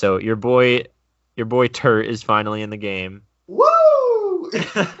 So your boy Turt is finally in the game. Woo!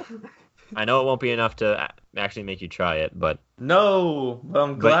 I know it won't be enough to actually make you try it, but no. But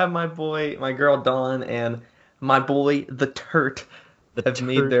I'm glad my girl Dawn, and my boy the Turt have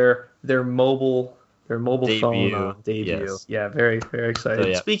made their mobile debut. phone debut. Yes. Yeah, very very excited. So,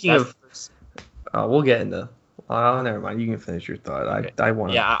 yeah, Speaking of, we'll get into. Never mind. You can finish your thought. Okay. I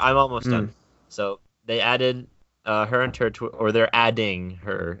want. Yeah, I'm almost done. So they added her and Turtwig, or they're adding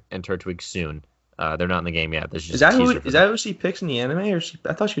her and Turtwig soon. They're not in the game yet. Is that who she picks in the anime, or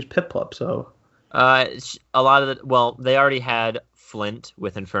I thought she was Piplup. So a lot of they already had Flint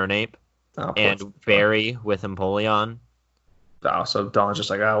with Infernape and Barry with Empoleon. Oh, so Dawn's just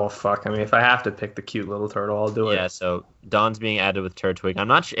like, oh well, fuck. I mean, if I have to pick the cute little turtle, I'll do it. Yeah, so Dawn's being added with Turtwig. I'm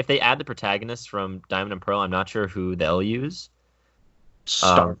not sure if they add the protagonist from Diamond and Pearl. I'm not sure who they'll use.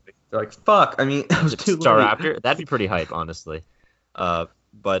 They're like, fuck. I mean, that was too late. Staraptor. That'd be pretty hype, honestly.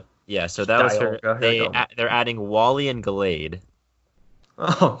 But yeah, so that was her. They're adding Wally and Gallade.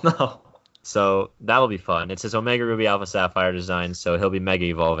 Oh no. So that'll be fun. It's his Omega Ruby Alpha Sapphire design, so he'll be mega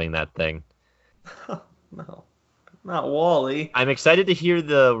evolving that thing. No. Not Wally. I'm excited to hear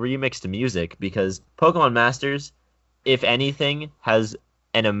the remixed music because Pokemon Masters, if anything, has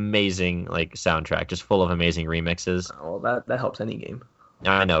an amazing soundtrack, just full of amazing remixes. Oh, well, that helps any game.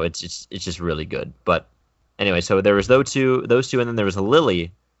 I know it's just really good. But anyway, so there was those two, and then there was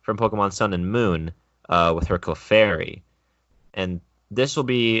Lily from Pokemon Sun and Moon with her Clefairy, and this will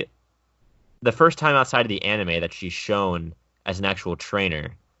be the first time outside of the anime that she's shown as an actual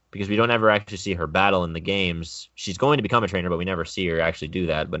trainer. Because we don't ever actually see her battle in the games. She's going to become a trainer, but we never see her actually do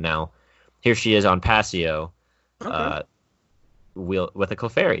that. But now, here she is on Paseo, with a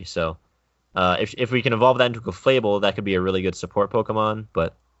Clefairy. So, if we can evolve that into a Clefable, that could be a really good support Pokemon.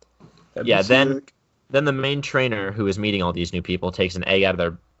 But then the main trainer who is meeting all these new people takes an egg out of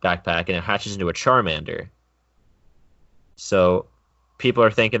their backpack and it hatches into a Charmander. So, people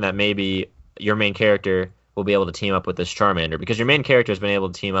are thinking that maybe your main character will be able to team up with this Charmander, because your main character has been able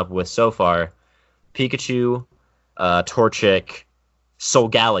to team up with, so far, Pikachu, Torchic,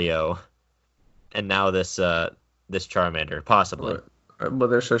 Solgaleo, and now this Charmander, possibly. But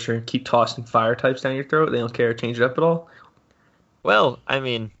they're so sure to keep tossing fire types down your throat. They don't care to change it up at all. Well, I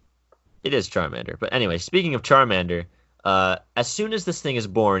mean, it is Charmander. But anyway, speaking of Charmander, as soon as this thing is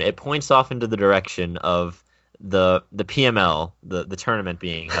born, it points off into the direction of the PML, the tournament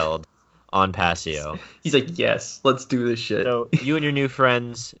being held on Paseo. He's like, yes, let's do this shit. So you and your new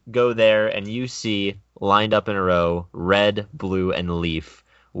friends go there, and you see, lined up in a row, Red, Blue, and Leaf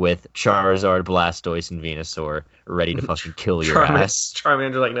with Charizard, Blastoise, and Venusaur ready to fucking kill your ass.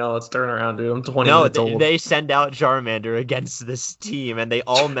 Charmander's like, no, let's turn around, dude. I'm 20 minutes old. They send out Charmander against this team, and they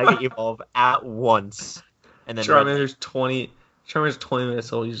all Mega Evolve at once. And then Charmander's 20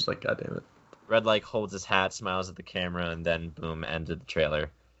 minutes old. He's just like, god damn it. Red holds his hat, smiles at the camera, and then boom, ended the trailer.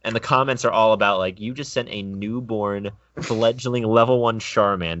 And the comments are all about, you just sent a newborn, fledgling level 1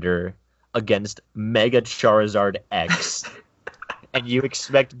 Charmander against Mega Charizard X. And you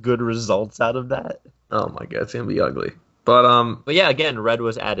expect good results out of that? Oh my god, it's going to be ugly. But yeah, again, Red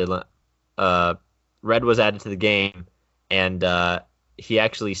was added to the game, and he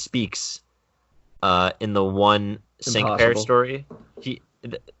actually speaks in the one sync pair story.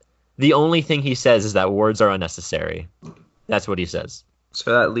 The only thing he says is that words are unnecessary. That's what he says.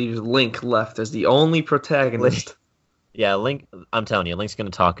 So that leaves Link left as the only protagonist. Yeah, Link. I'm telling you, Link's gonna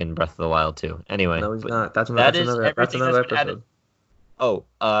talk in Breath of the Wild too. Anyway, no, he's not. That's another episode. Added. Oh,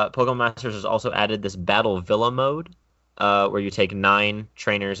 Pokemon Masters has also added this Battle Villa mode, where you take 9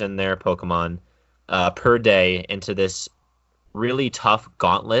 trainers and their Pokemon per day into this really tough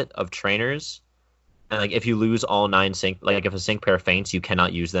gauntlet of trainers. And if you lose all 9 sync, if a sync pair faints, you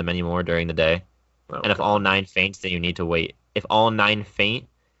cannot use them anymore during the day. And if all 9 faints, then you need to wait. If all 9 faint,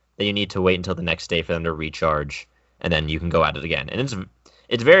 then you need to wait until the next day for them to recharge, and then you can go at it again. And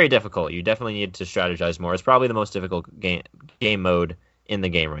it's very difficult. You definitely need to strategize more. It's probably the most difficult game mode in the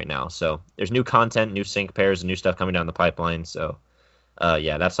game right now. So there's new content, new sync pairs, and new stuff coming down the pipeline. So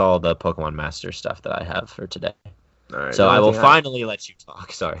yeah, that's all the Pokemon Master stuff that I have for today. All right, so I will finally let you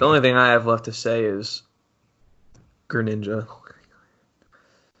talk. Sorry. The only thing I have left to say is Greninja.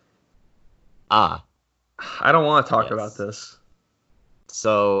 I don't want to talk about this.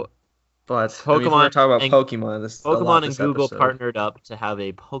 So, but Pokemon. Talk about Pokemon. Pokemon and Google partnered up to have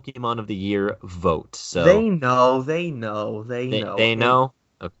a Pokemon of the Year vote. So they know. They know.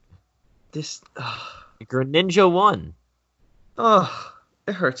 Okay. This Greninja won. Oh,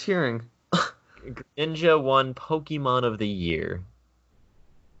 it hurts hearing. Greninja won Pokemon of the Year.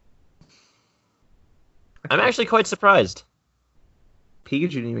 I'm actually quite surprised.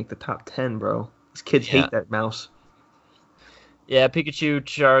 Pikachu didn't make the top 10, bro. These kids hate that mouse. Yeah, Pikachu,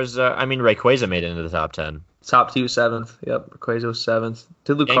 Charizard. I mean, Rayquaza made it into the top 10. Top 2, 7th. Yep, Rayquaza was 7th.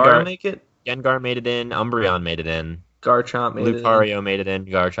 Did Lucario make it? Gengar made it in. Umbreon made it in. Garchomp made it in. Lucario made it in.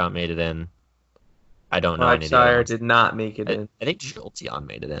 Garchomp made it in. I don't know any of the others. did not make it in. I think Jolteon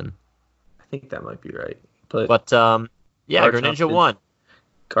made it in. I think that might be right. But yeah, Greninja won.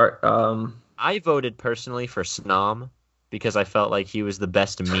 I voted personally for Snom because I felt like he was the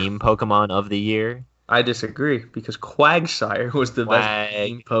best meme Pokemon of the year. I disagree because Quagsire was the best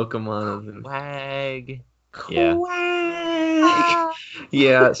meme Pokemon of the year. Quag. Yeah.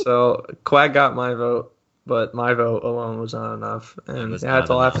 Yeah, so Quag got my vote, but my vote alone was not enough. And that's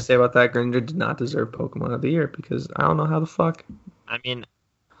all I have to say about that. Greninja did not deserve Pokemon of the Year because I don't know how the fuck. I mean,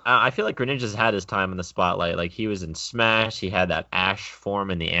 I feel like Greninja's had his time in the spotlight. Like, he was in Smash. He had that Ash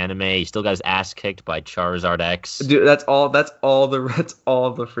form in the anime. He still got his ass kicked by Charizard X. Dude, that's all the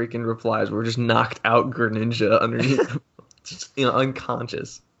freaking replies were just knocked out Greninja underneath, just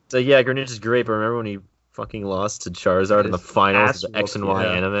unconscious. So yeah, Greninja's great, but remember when he fucking lost to Charizard in the finals of the X and Y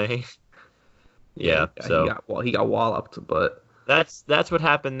anime? Yeah, so he got walloped, but that's what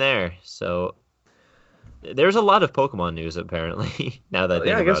happened there. So. There's a lot of Pokemon news apparently. Now that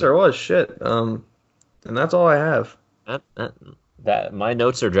I guess there was shit. And that's all I have. That my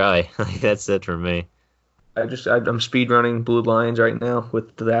notes are dry. That's it for me. I'm speedrunning Blue Lions right now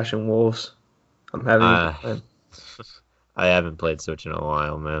with the Dashing Wolves. I'm having fun. I haven't played Switch in a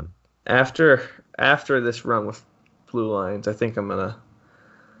while, man. After this run with Blue Lions, I think I'm gonna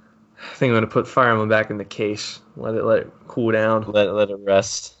put Fire Emblem back in the case. Let it cool down. Let it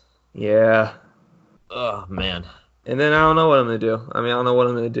rest. Yeah. Oh, man. And then I don't know what I'm going to do. I don't know what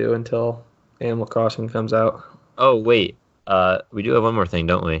I'm going to do until Animal Crossing comes out. Oh, wait. We do have one more thing,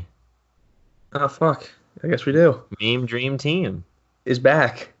 don't we? Oh, fuck. I guess we do. Meme Dream Team is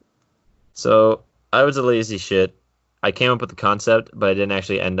back. So, I was a lazy shit. I came up with the concept, but I didn't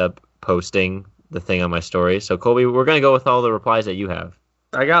actually end up posting the thing on my story. So, Colby, we're going to go with all the replies that you have.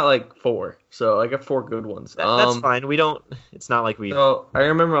 I got 4, so I got 4 good ones. That's fine. We don't. It's not like we. So I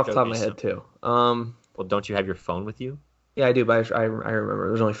remember off the top of my head too. Well, don't you have your phone with you? Yeah, I do, but I remember.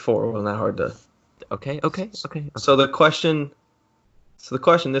 There's only 4. It wasn't that hard to. Okay. So the question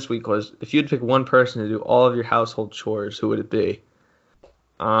this week was, if you'd pick one person to do all of your household chores, who would it be?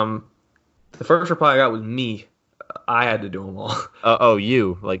 The first reply I got was me. I had to do them all.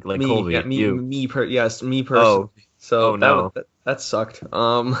 You like me, Colby. Yeah, me, you. Me personally. Oh. So no. That sucked. I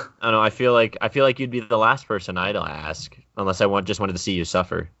don't know. I feel like you'd be the last person I'd ask, unless I just wanted to see you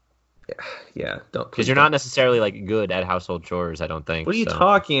suffer. Yeah. Don't. Because you're not necessarily good at household chores. I don't think. What are you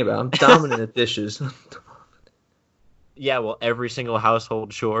talking about? I'm dominant at dishes. Yeah, well, every single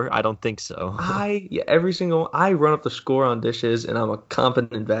household chore. I don't think so. I run up the score on dishes, and I'm a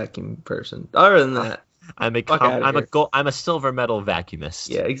competent vacuum person. Other than that. I'm a silver medal vacuumist.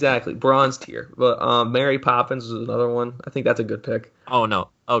 Yeah, exactly. Bronze tier. But Mary Poppins is another one. I think that's a good pick. Oh no.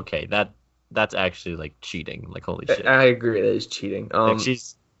 Okay, that's actually cheating. Holy shit. I agree. That is cheating.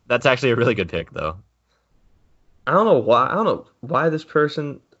 That's actually a really good pick though. I don't know why this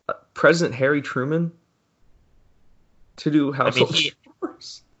person, President Harry Truman, to do household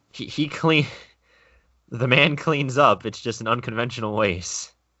chores. He clean. The man cleans up. It's just an unconventional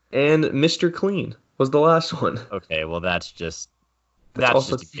ways. And Mr. Clean was the last one. Okay, well that's just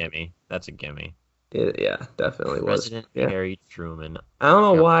a gimme. That's a gimme. Yeah, definitely President was. Harry Truman. I don't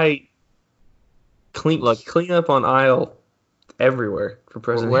know why clean up on aisle everywhere for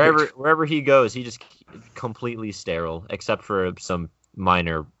President. Wherever he goes, he just completely sterile, except for some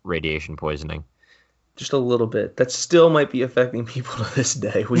minor radiation poisoning. Just a little bit. That still might be affecting people to this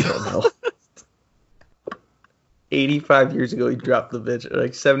day. We don't know. 85 years ago he dropped the bitch.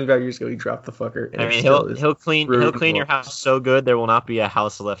 Like 75 years ago he dropped the fucker. I mean, he'll clean your house so good there will not be a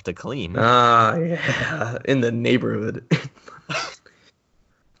house left to clean. Yeah, in the neighborhood.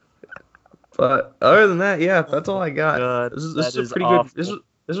 But other than that, yeah, that's all I got. God, this is a pretty awful.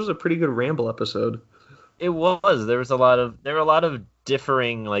 This was a pretty good ramble episode. It was. There were a lot of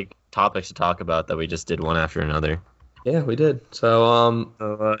differing like topics to talk about that we just did one after another. Yeah, we did. So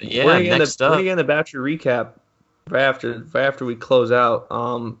yeah, we're gonna get the Bachelor recap right after we close out.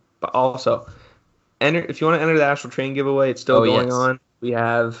 But also, if you want to enter the Astral Train giveaway, it's still going on. We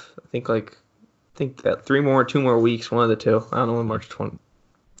have I think that 2 more weeks, one of the two. I don't know when March 20,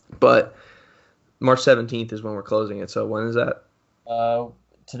 but March 17th is when we're closing it. So when is that?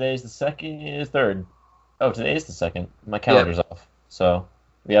 Today's the 3rd. Oh, today is the 2nd. My calendar's off. So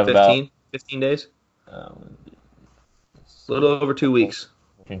we have 15 days? A little over 2 weeks.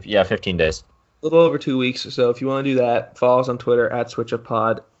 Yeah, 15 days. A little over 2 weeks. So if you want to do that, follow us on Twitter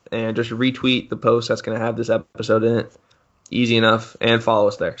 @SwitchUpPod and just retweet the post that's going to have this episode in it. Easy enough, and follow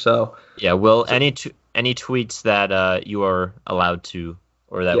us there. So yeah, any tweets that you are allowed to,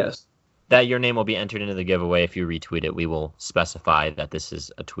 or that your name will be entered into the giveaway. If you retweet it, we will specify that this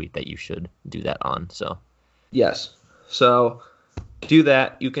is a tweet that you should do that on. So yes, so do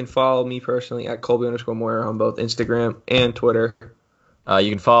that. You can follow me personally at Colby_Moyer on both Instagram and Twitter. You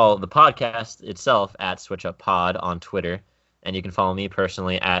can follow the podcast itself at SwitchUpPod on Twitter, and you can follow me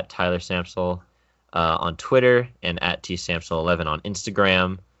personally at Tyler Samsel on Twitter and at tsamsel11 on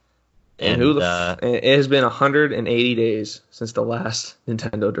Instagram. And it has been 180 days since the last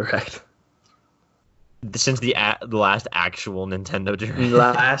Nintendo Direct. Since the last actual Nintendo Direct.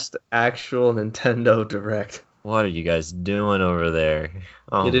 Last actual Nintendo Direct. What are you guys doing over there?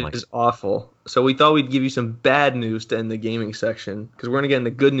 It is awful. So we thought we'd give you some bad news to end the gaming section, because we're going to get into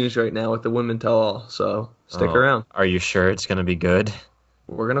good news right now with the Women Tell All. So stick around. Are you sure it's going to be good?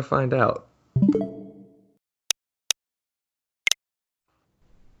 We're going to find out.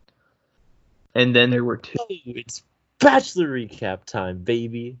 And then there were 2. Oh, it's Bachelor recap time,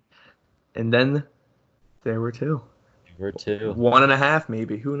 baby. And then there were 2. There were 2. 1.5,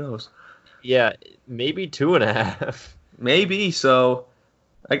 maybe. Who knows? Yeah, maybe 2.5. Maybe. So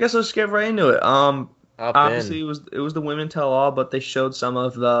I guess let's get right into it. Obviously, it was the Women Tell All, but they showed some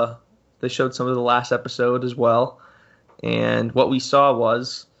of the last episode as well. And what we saw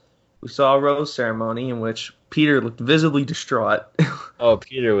a rose ceremony in which Peter looked visibly distraught. Oh,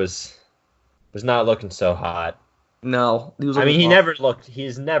 Peter was not looking so hot. No, he's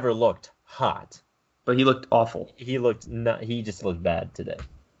never looked hot. But he looked awful. He just looked bad today.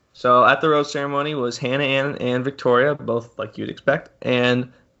 So at the rose ceremony was Hannah Ann and Victoria, both like you'd expect,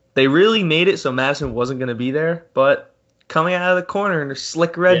 and they really made it so Madison wasn't going to be there. But coming out of the corner in her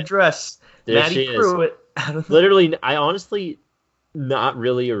slick red dress, Maddie Pruitt. Literally, I honestly, not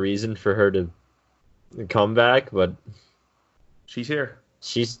really a reason for her to come back, but she's here.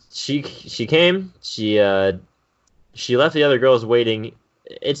 She came. She left the other girls waiting.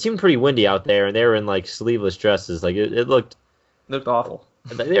 It seemed pretty windy out there, and they were in like sleeveless dresses. Like it looked awful.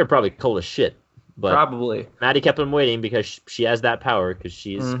 They were probably cold as shit. But probably. Maddie kept them waiting because she has that power, because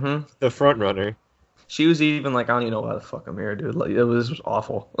she's the front runner. She was even like, I don't even know why the fuck I'm here, dude. Like this was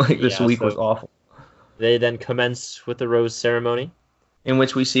awful. Like this week was awful. They then commence with the rose ceremony, in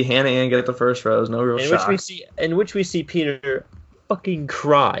which we see Hannah Ann get the first rose. No real shock. In which we see Peter fucking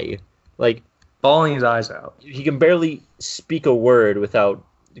cry, like bawling his eyes out. He can barely speak a word without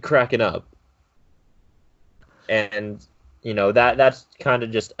cracking up. And that's kind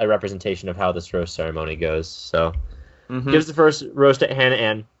of just a representation of how this rose ceremony goes. So gives the first rose to Hannah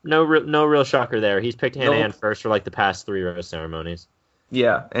Ann. No real shocker there. He's picked Hannah Ann first for like the past 3 rose ceremonies.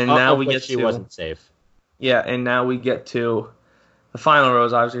 Yeah, and now we get she wasn't safe. Yeah, and now we get to the final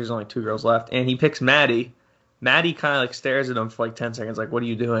rose. Obviously, there's only 2 girls left, and he picks Maddie. Maddie kind of like stares at him for like 10 seconds, like, "What are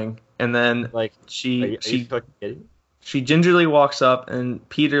you doing?" And then like she gingerly walks up, and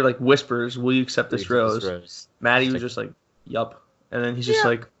Peter like whispers, "Will you accept this rose?" Maddie was just like, "Yup," and then he's just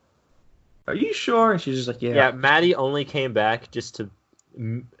like, "Are you sure?" And she's just like, "Yeah." Yeah, Maddie only came back just to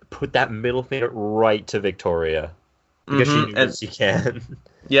put that middle finger right to Victoria because she knew that she can.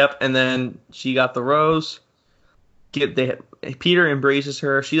 Yep, and then she got the rose. Peter embraces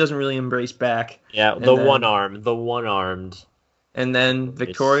her. She doesn't really embrace back. Yeah, the one-armed. And then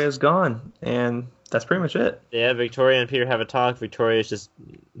Victoria's gone, and that's pretty much it. Yeah, Victoria and Peter have a talk. Victoria's just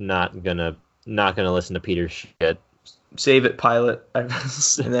not gonna listen to Peter's shit. Save it, pilot. And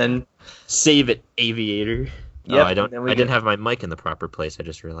then save it, aviator. Yep, I didn't have my mic in the proper place. I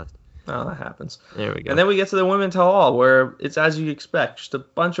just realized. Oh, that happens. There we go. And then we get to the women tell all, where it's as you expect, just a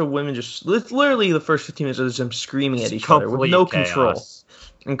bunch of women it's literally the first 15 minutes of just them screaming at each other with no control.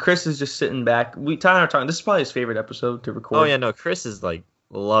 And Chris is just sitting back. Tyler and I are talking. This is probably his favorite episode to record. Oh yeah, no, Chris is like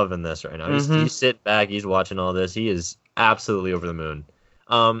loving this right now. He's sitting back, he's watching all this. He is absolutely over the moon.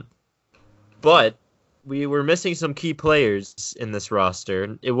 But we were missing some key players in this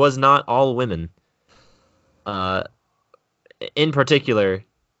roster. It was not all women. In particular,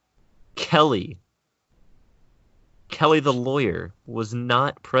 Kelly the lawyer was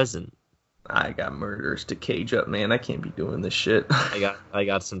not present. I got murderers to cage up, man. I can't be doing this shit. I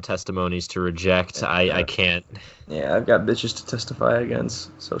got some testimonies to reject. I can't. Yeah, I've got bitches to testify against.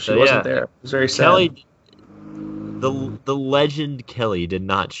 So she wasn't there. It was very sad. Kelly, the legend Kelly did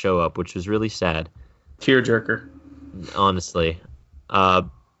not show up, which was really sad. Tearjerker. Honestly.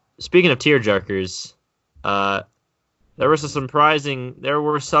 Speaking of tearjerkers, there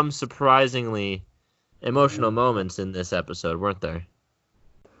were some surprisingly emotional moments in this episode, weren't there?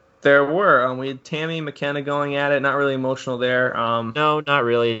 There were. We had Tammy and McKenna going at it. Not really emotional there. No, not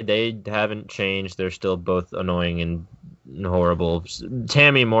really. They haven't changed. They're still both annoying and horrible.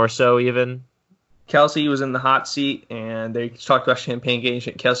 Tammy more so, even. Kelsey was in the hot seat, and they talked about Champagne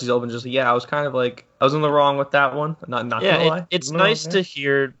Gate. Kelsey's open just like, yeah, I was kind of like, I was in the wrong with that one. Not gonna lie. It's nice to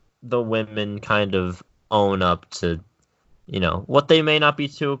hear the women kind of own up to, what they may not be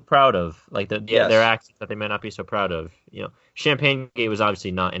too proud of, like their actions that they may not be so proud of. Champagne Gate was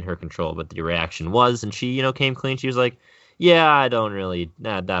obviously not in her control, but the reaction was, and she, came clean. She was like, yeah, I don't really,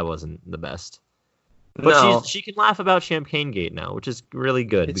 that wasn't the best. But she can laugh about Champagne Gate now, which is really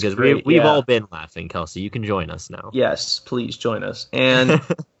good because we've all been laughing, Kelsey. You can join us now. Yes, please join us. And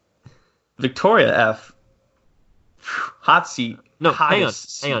Victoria F. Hot seat. No, hang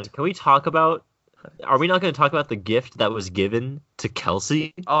on. Can we talk about? Are we not going to talk about the gift that was given to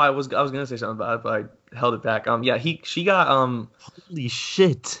Kelsey? Oh, I was going to say something about it, but I held it back. She got holy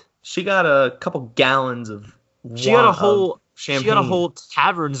shit. She got a couple gallons of champagne. She got a whole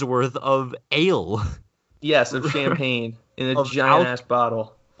tavern's worth of ale. Yes, of champagne in a giant ass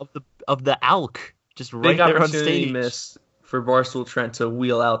bottle. Of the Alk, just right there on stage. Big opportunity missed for Barstool Trent to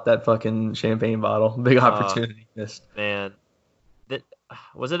wheel out that fucking champagne bottle. Big opportunity missed. Man.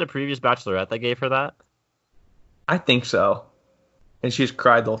 Was it a previous Bachelorette that gave her that? I think so. And she just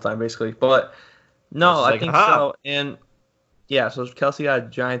cried the whole time, basically. But, no, I think so. And, yeah, so Kelsey got a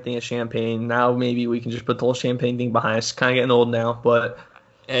giant thing of champagne. Now maybe we can just put the whole champagne thing behind us. Kind of getting old now, but...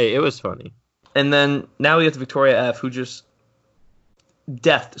 Hey, it was funny. And then, now we get to Victoria F., who just...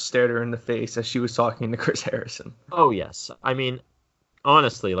 death stared her in the face as she was talking to Chris Harrison. Oh, yes. I mean,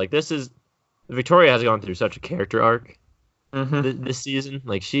 honestly, this is... Victoria has gone through such a character arc. This season,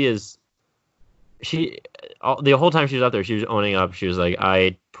 the whole time she was out there, she was owning up. She was like,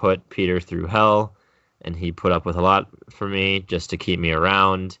 I put Peter through hell, and he put up with a lot for me just to keep me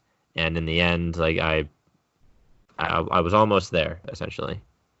around. And in the end, I was almost there, essentially.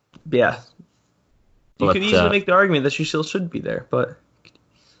 Yeah, you could easily make the argument that she still should be there, but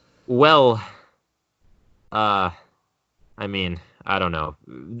I mean, I don't know.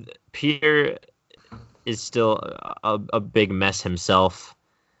 Peter is still a big mess himself.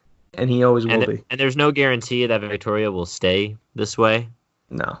 And he always will be. And there's no guarantee that Victoria will stay this way.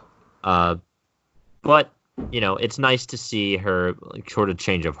 No. But, it's nice to see her sort of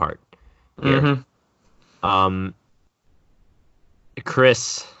change of heart here.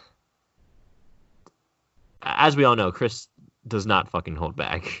 Chris, as we all know, Chris does not fucking hold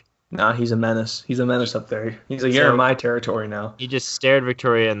back. Nah, he's a menace. He's a menace up there. He's like, you're in my territory now. He just stared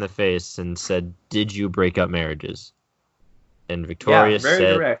Victoria in the face and said, did you break up marriages? And Victoria said,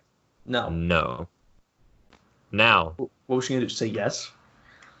 very direct. No. Now. What was she going to do? Say yes?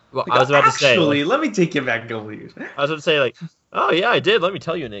 Well, I was about to say. Actually, let me take you back a couple years. I was about to say, oh, yeah, I did. Let me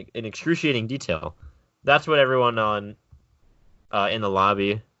tell you in excruciating detail. That's what everyone in the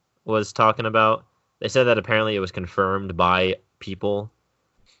lobby was talking about. They said that apparently it was confirmed by people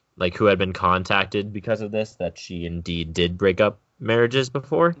who had been contacted because of this, that she indeed did break up marriages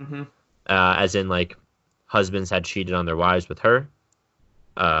before. As in, husbands had cheated on their wives with her.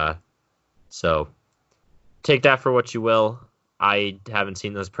 So, take that for what you will. I haven't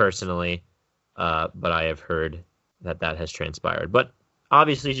seen those personally, but I have heard that has transpired. But,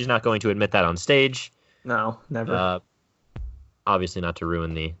 obviously, she's not going to admit that on stage. No, never. Obviously not to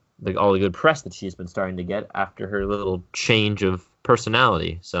ruin all the good press that she's been starting to get after her little change of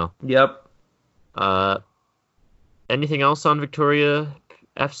personality. So yep. Anything else on Victoria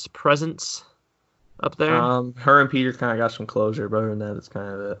F's presence up there? Her and Peter kind of got some closure, but other than that, that's kind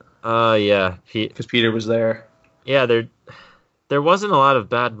of it. Yeah, because Peter was there. Yeah, there wasn't a lot of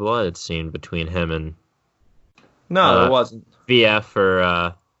bad blood, it seemed, between him and there wasn't.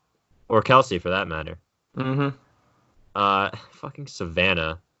 VF or Kelsey, for that matter. Mm-hmm. Fucking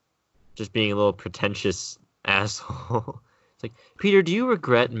Savannah, just being a little pretentious asshole. It's like, Peter, do you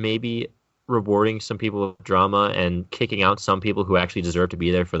regret maybe rewarding some people with drama and kicking out some people who actually deserve to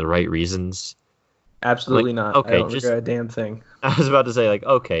be there for the right reasons? Absolutely not. Okay, I don't regret a damn thing. I was about to say, like,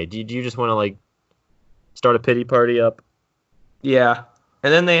 okay, do you just want to, like, start a pity party up? Yeah.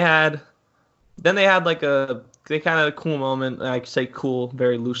 And then they had like they kind of had a cool moment. I say cool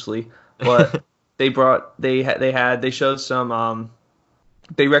very loosely, but they showed some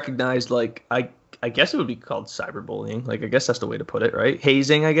they recognized, like, I guess it would be called cyberbullying. Like, I guess that's the way to put it, right?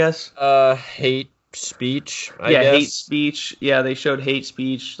 Hazing, I guess. Hate speech. I guess. Hate speech. Yeah, they showed hate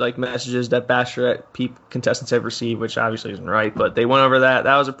speech, like messages that Bachelorette contestants have received, which obviously isn't right, but they went over that.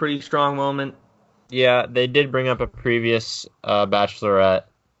 That was a pretty strong moment. Yeah, they did bring up a previous Bachelorette,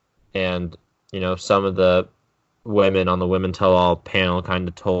 and some of the women on the Women Tell All panel kind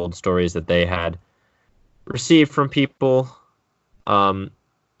of told stories that they had received from people,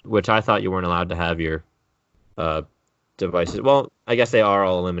 which I thought you weren't allowed to have your devices. Well, I guess they are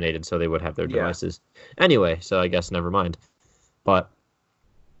all eliminated, so they would have their devices. Anyway, so I guess never mind. But,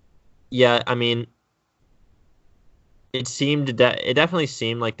 yeah, I mean, it definitely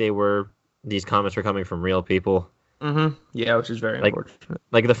seemed like these comments were coming from real people. Mm-hmm. Yeah, which is very unfortunate.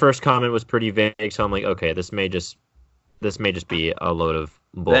 Like, the first comment was pretty vague, so I'm like, okay, this may just be a load of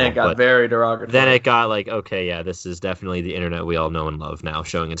bull. Then it got very derogatory. Then it got like, okay, yeah, this is definitely the internet we all know and love now,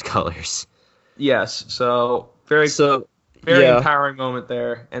 showing its colors. Yes, so very empowering moment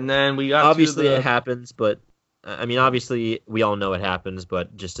there. And then we got obviously it happens, but I mean, obviously we all know it happens,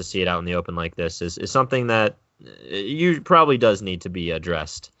 but just to see it out in the open like this is something that you probably does need to be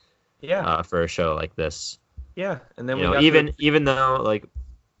addressed. Yeah. For a show like this. Yeah, and then even though, like,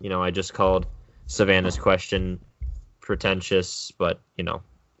 I just called Savannah's question pretentious, but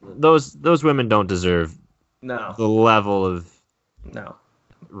those women don't deserve the level of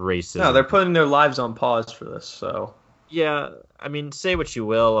racism. No, they're putting their lives on pause for this. So yeah, I mean, say what you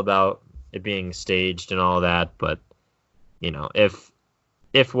will about it being staged and all that, but if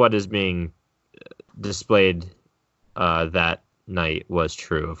what is being displayed that night was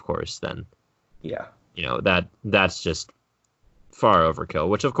true, of course, then that's just far overkill,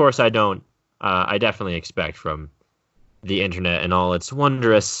 which of course I definitely expect from the internet and all its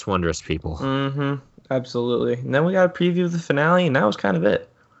wondrous people. Mm-hmm. Absolutely. And then we got a preview of the finale, and that was kind of it.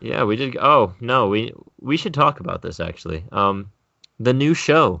 Yeah, we did. Oh no, we should talk about this actually. The new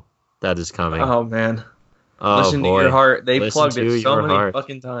show that is coming. Oh man. Listen to your heart. They plugged it so many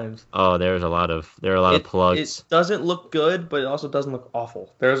fucking times. Oh, there are a lot of plugs. It doesn't look good, but it also doesn't look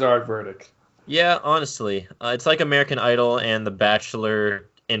awful. There's our verdict. Yeah, honestly, it's like American Idol and The Bachelor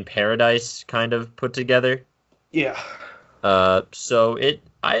in Paradise kind of put together. Yeah. So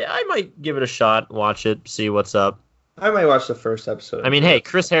I might give it a shot, watch it, see what's up. I might watch the first episode. I mean, hey,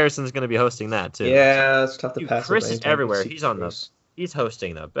 Chris Harrison's going to be hosting that too. Yeah, it's tough to pass. Chris is everywhere. He's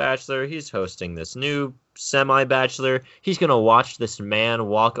hosting The Bachelor. He's hosting this new semi-Bachelor. He's going to watch this man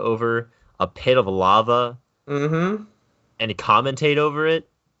walk over a pit of lava and commentate over it.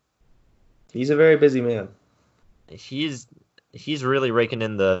 He's a very busy man. He's really raking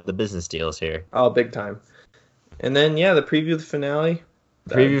in the business deals here. Oh, big time. And then, the preview of the finale.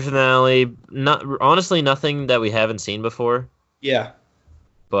 Finale. Honestly, nothing that we haven't seen before. Yeah.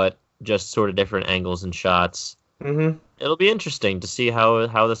 But just sort of different angles and shots. Mm-hmm. It'll be interesting to see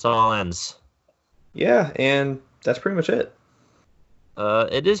how this all ends. Yeah, and that's pretty much it.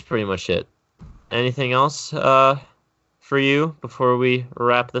 It is pretty much it. Anything else for you before we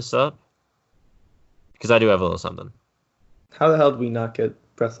wrap this up? Because I do have a little something. How the hell did we not get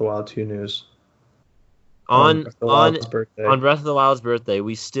Breath of the Wild 2 news? On Breath of the Wild's birthday,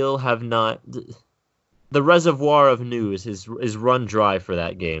 we still have not. The reservoir of news is run dry for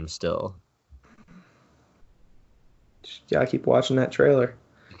that game still. Yeah, keep watching that trailer.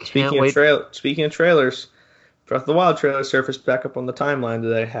 Speaking of trailers, Breath of the Wild trailer surfaced back up on the timeline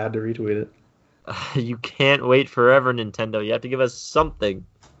today. I had to retweet it. You can't wait forever, Nintendo. You have to give us something.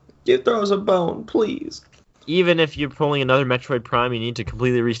 Throw us a bone, please. Even if you're pulling another Metroid Prime, you need to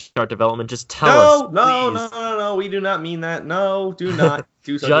completely restart development. Just tell us. No. We do not mean that. No, do not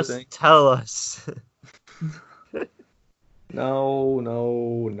do such a thing. Just tell us. No.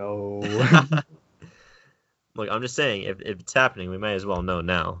 Look, I'm just saying, if it's happening, we may as well know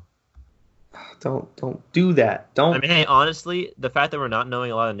now. Don't do that. Don't. I mean, hey, honestly, the fact that we're not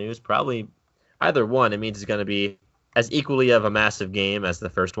knowing a lot of news, probably either one, it means it's going to be as equally of a massive game as the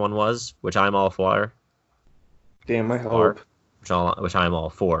first one was, which I'm all for. Damn, I hope. which I'm all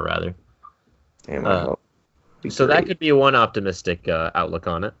for, rather. Damn, so that could be one optimistic outlook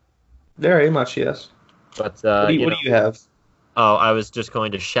on it. Very much, yes. But what do you have? Oh, I was just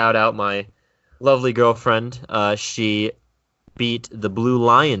going to shout out my lovely girlfriend. She beat the Blue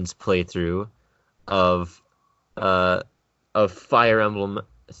Lions playthrough of Fire Emblem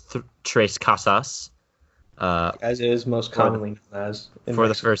Tres Casas. As it is most commonly known as. For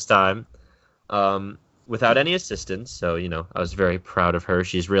the first time. Without any assistance, so, I was very proud of her.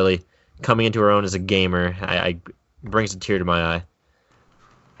 She's really coming into her own as a gamer. I brings a tear to my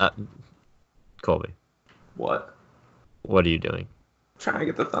eye. Colby. What? What are you doing? I'm trying to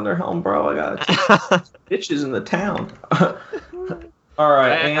get the Thunder Helm, bro. I got bitches in the town. All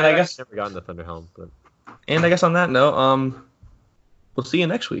right, I guess never gotten the Thunder Helm, but. And I guess on that note, we'll see you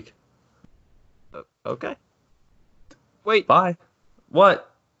next week. Okay. Wait. Bye.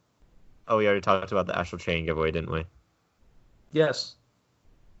 What? Oh, we already talked about the Astral Chain giveaway, didn't we? Yes.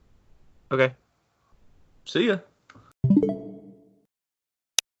 Okay. See ya.